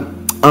younger,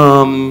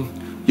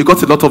 you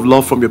got a lot of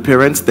love from your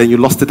parents, then you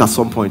lost it at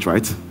some point,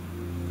 right?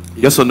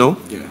 Yeah. Yes or no?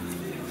 Yeah.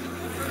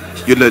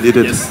 You did.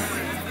 Yes.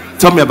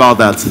 Tell me about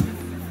that.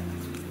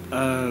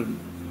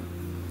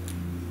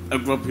 I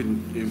grew up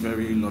in a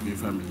very loving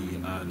family,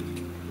 and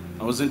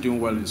I wasn't doing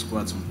well in school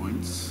at some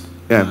points.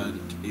 Yeah. And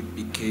it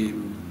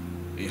became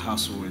a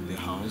hassle in the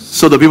house.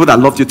 So the people that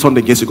loved you turned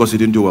against you because you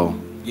didn't do well.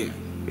 Yeah.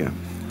 Yeah.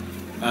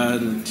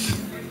 And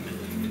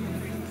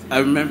I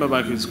remember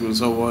back in school,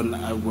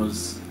 I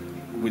was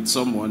with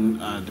someone,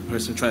 and the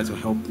person tried to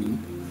help me,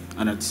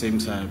 and at the same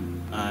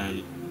time,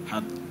 I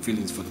had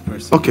feelings for the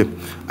person. Okay,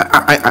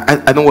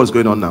 I know what's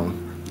going on now.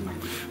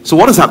 So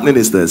what is happening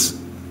is this.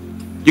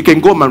 You can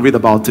go home and read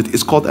about it.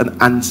 It's called an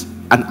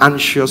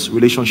anxious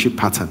relationship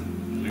pattern.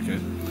 Okay.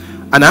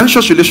 An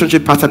anxious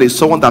relationship pattern is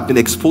someone that's been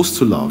exposed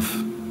to love,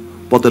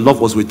 but the love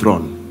was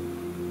withdrawn.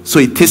 So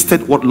he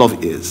tasted what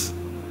love is.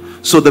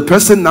 So the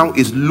person now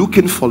is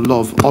looking for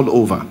love all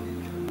over.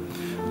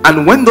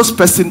 And when those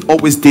person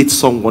always dates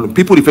someone,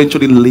 people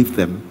eventually leave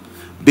them.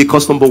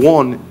 Because number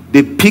one,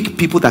 they pick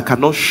people that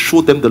cannot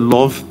show them the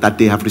love that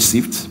they have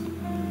received.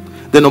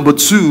 Then number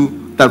two,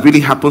 that really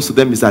happens to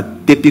them is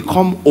that they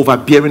become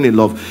overbearing in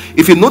love.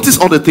 If you notice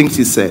all the things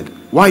he said,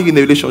 why are you in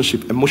a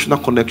relationship? Emotional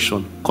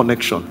connection.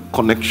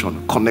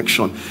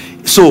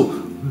 So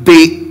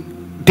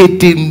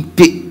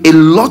a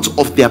lot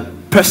of their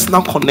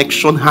personal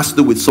connection has to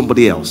do with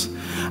somebody else.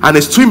 And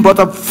his twin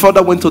brother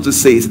further went on to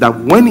say is that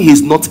when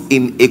he's not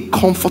in a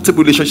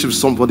comfortable relationship with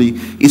somebody,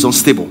 he's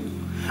unstable.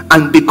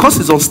 And because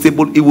he's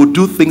unstable, he will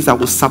do things that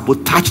will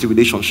sabotage the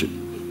relationship.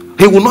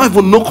 He will not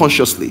even know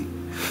consciously.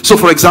 So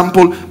for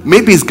example,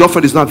 maybe his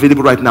girlfriend is not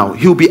available right now.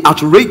 He'll be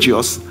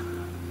outrageous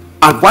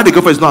at why the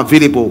girlfriend is not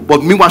available,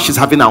 but meanwhile she's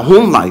having her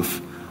own life.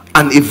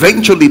 And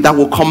eventually that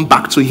will come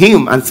back to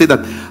him and say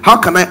that, how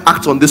can I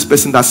act on this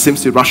person that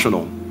seems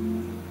irrational?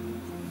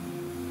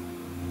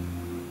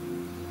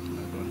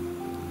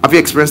 Have you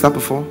experienced that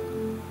before?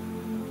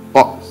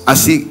 Or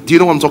do you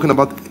know what I'm talking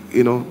about?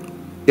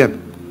 Yeah.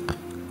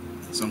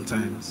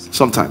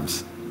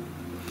 Sometimes.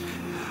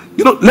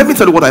 Let me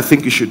tell you what I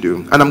think you should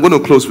do. And I'm going to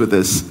close with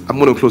this.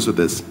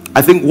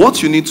 I think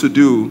what you need to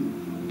do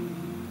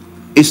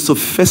is to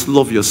first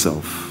love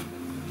yourself.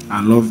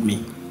 And love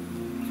me.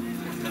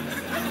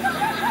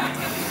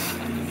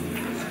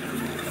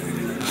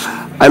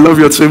 I love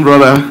your twin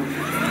brother.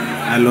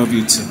 I love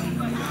you too.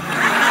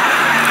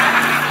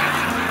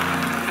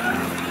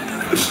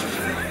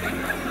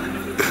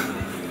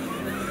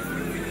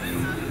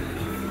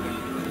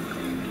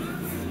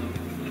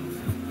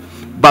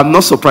 But I'm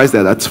not surprised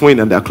that they're twin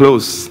and they're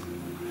close,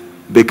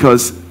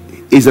 because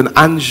it's an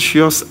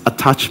anxious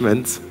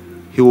attachment.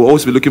 He will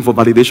always be looking for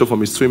validation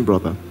from his twin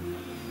brother.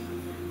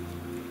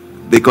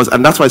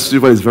 And that's why his twin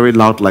brother is very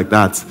loud like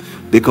that,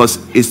 because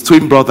his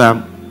twin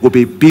brother will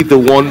be the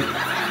one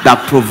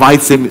that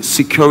provides him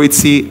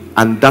security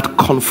and that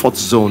comfort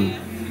zone.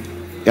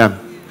 Yeah.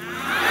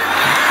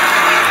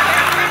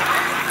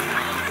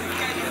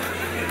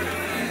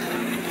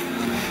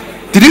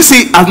 Did you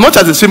see, as much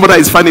as the twin brother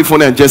is finding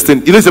funny and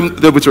jesting, he's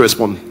not able to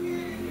respond.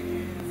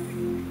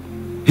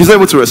 He's not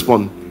able to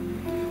respond.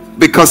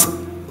 Because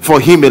for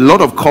him, a lot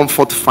of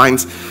comfort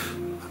finds,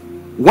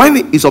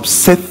 when you're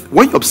upset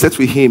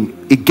with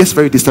him, it gets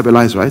very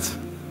destabilized, right?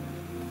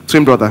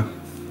 Twin brother.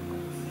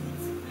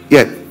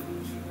 Yeah.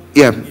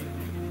 Yeah.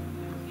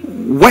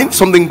 When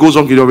something goes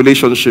wrong in your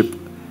relationship,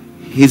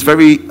 he's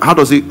very, how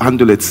does he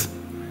handle it?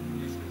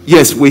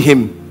 Yes, with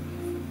him.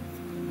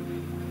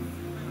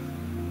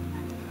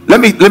 Let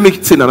me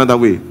say in another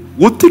way.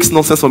 Who takes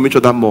nonsense from each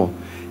other more?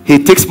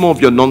 He takes more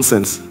of your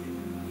nonsense.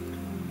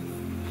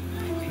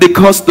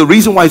 Because the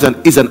reason why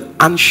is an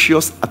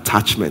anxious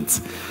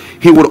attachment.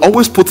 He will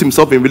always put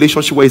himself in a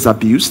relationship where he's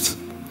abused.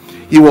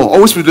 He will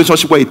always be in a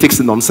relationship where he takes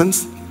the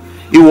nonsense.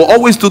 He will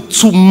always do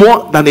too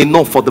more than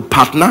enough for the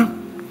partner.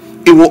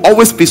 It will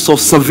always be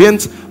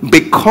subservient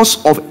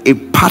because of a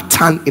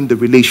pattern in the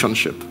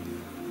relationship.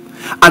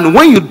 And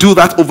when you do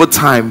that over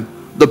time,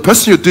 the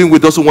person you're doing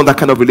with doesn't want that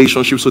kind of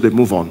relationship, so they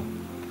move on.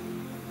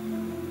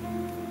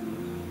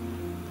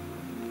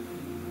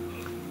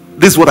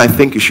 This is what I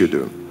think you should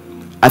do.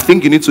 I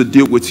think you need to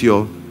deal with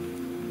your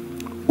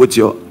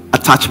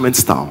attachment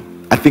style.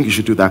 I think you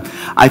should do that.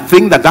 I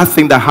think that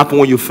thing that happened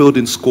when you failed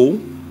in school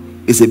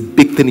is a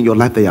big thing in your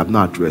life that you have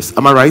not addressed.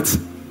 Am I right?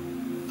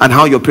 And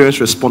how your parents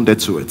responded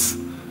to it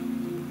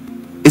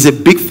is a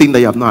big thing that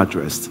you have not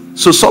addressed.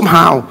 So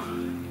somehow,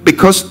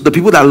 because the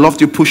people that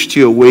loved you pushed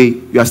you away,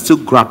 you are still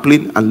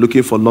grappling and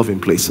looking for love in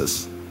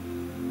places.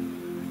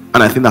 And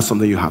I think that's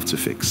something you have to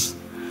fix.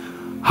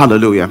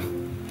 Hallelujah.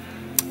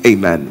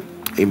 Amen.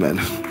 Amen.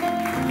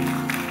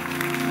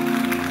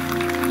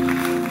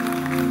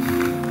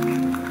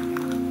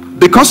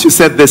 Because you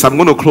said this, I'm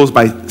going to close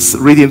by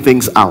reading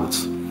things out.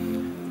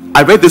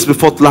 I read this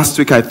before last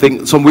week, I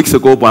think, some weeks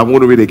ago, but I'm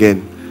going to read it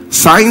again.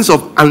 Signs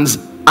of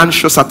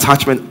anxious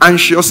attachment,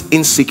 anxious,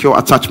 insecure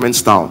attachment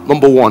style.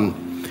 Number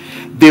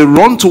 1, they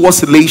run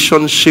towards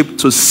relationship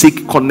to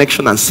seek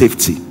connection and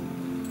safety.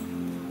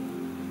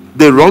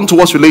 They run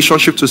towards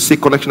relationship to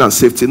seek connection and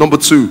safety. Number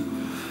 2,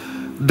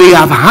 they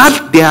have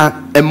had their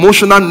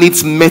emotional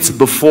needs met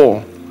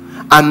before,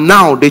 and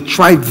now they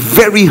try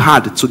very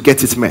hard to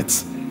get it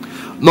met.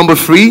 Number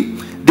 3,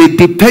 they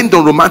depend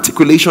on romantic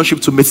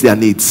relationship to meet their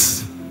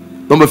needs.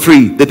 Number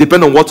 3, they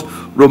depend on what?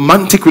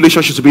 Romantic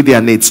relationships to meet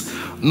their needs.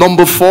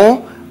 Number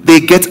 4, they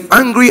get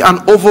angry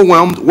and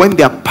overwhelmed when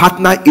their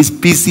partner is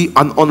busy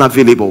and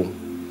unavailable.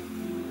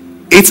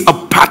 It's a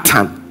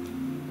pattern.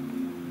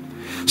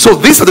 So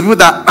these are the people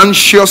that are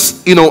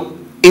anxious,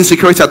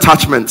 insecurity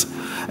attachment.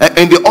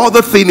 And the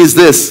other thing is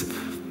this: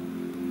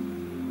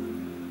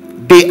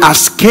 they are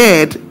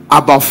scared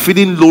about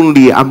feeling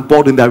lonely and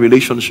bored in their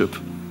relationship.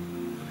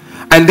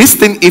 And this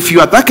thing, if you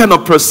are that kind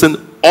of person,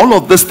 all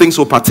of these things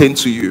will pertain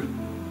to you.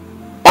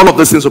 All of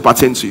these things will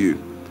pertain to you.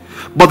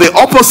 But the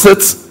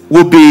opposite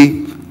will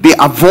be the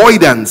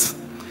avoidant.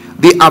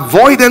 The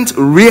avoidant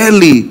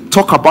rarely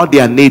talk about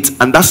their needs,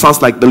 and that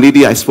sounds like the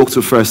lady I spoke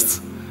to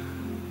first.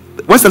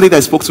 What's the lady I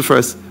spoke to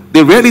first?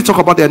 They rarely talk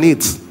about their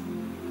needs.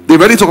 They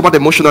rarely talk about the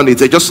emotional needs.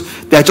 They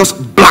are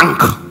just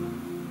blank.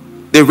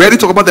 They rarely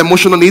talk about the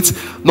emotional needs.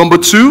 Number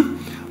 2,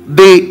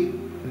 they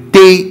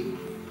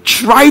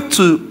try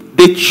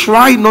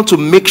not to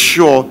make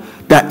sure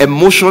that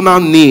emotional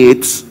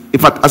needs. In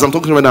fact, as I'm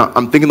talking right now,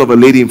 I'm thinking of a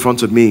lady in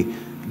front of me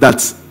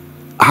that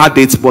had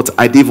it, but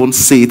I didn't even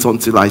see it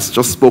until I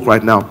just spoke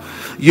right now.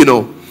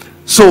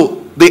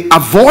 So the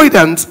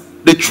avoidant,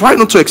 they try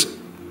not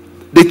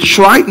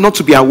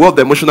to be aware of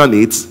the emotional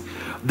needs.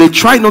 They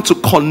try not to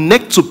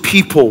connect to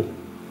people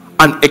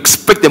and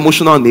expect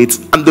emotional needs.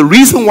 And the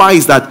reason why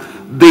is that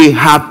they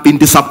have been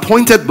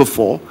disappointed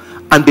before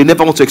and they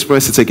never want to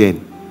experience it again.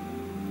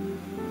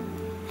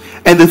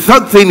 And the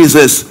third thing is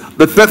this.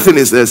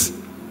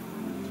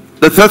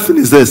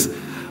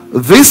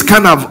 This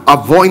kind of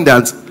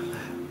avoidance,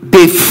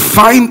 they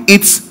find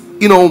it,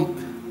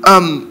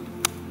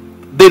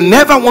 they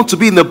never want to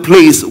be in a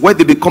place where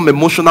they become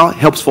emotional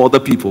helps for other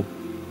people.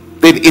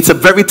 It's a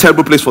very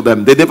terrible place for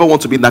them. They never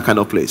want to be in that kind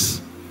of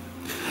place.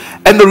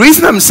 And the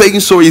reason I'm saying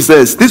so is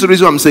this. This is the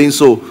reason I'm saying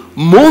so.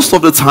 Most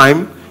of the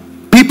time,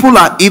 people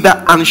are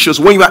either anxious.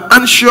 When you are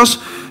anxious,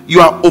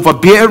 you are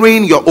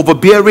overbearing. You're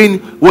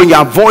overbearing. When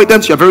you're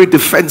avoidant, you're very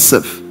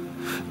defensive.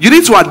 You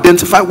need to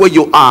identify where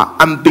you are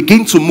and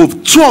begin to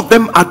move. 2 of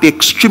them are the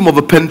extreme of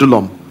a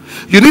pendulum.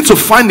 You need to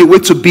find a way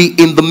to be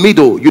in the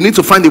middle. You need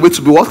to find a way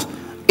to be what?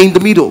 In the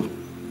middle.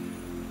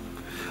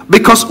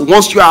 Because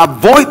once you are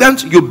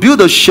avoidant, you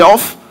build a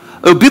shelf.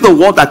 It'll be the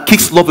wall that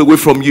kicks love away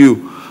from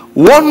you.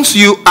 Once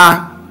you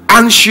are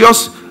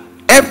anxious,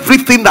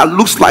 everything that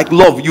looks like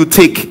love you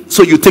take.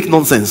 So you take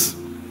nonsense.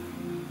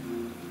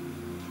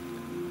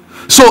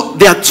 So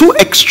there are 2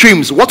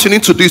 extremes. What you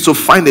need to do is to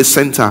find a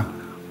center.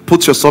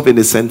 Put yourself in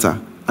the center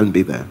and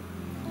be there.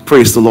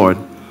 Praise the Lord.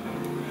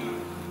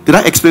 Did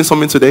I explain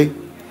something today?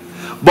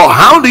 But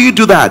how do you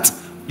do that?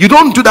 You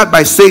don't do that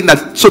by saying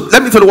that. So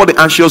let me tell you what the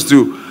anxious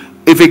do.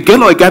 If a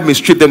girl or a guy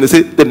mistreat them, they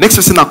say, the next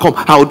person I come,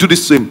 I will do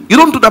this to him. You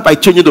don't do that by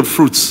changing the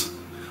fruits.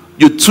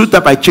 You do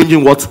that by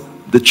changing what?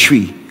 The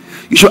tree.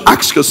 You should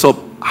ask yourself,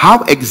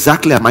 how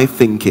exactly am I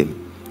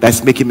thinking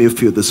that's making me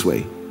feel this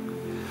way?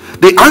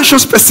 The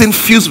anxious person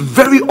feels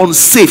very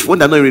unsafe when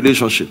they're not in a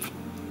relationship.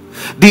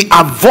 The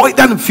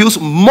avoidant feels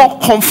more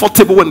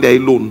comfortable when they're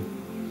alone.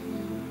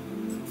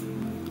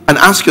 And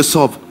ask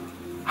yourself,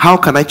 how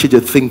can I change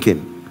the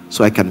thinking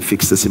so I can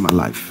fix this in my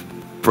life.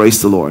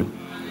 Praise the Lord.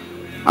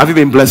 Have you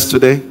been blessed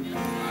today?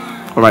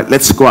 All right,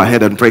 let's go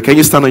ahead and pray. Can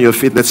you stand on your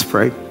feet? Let's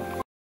pray.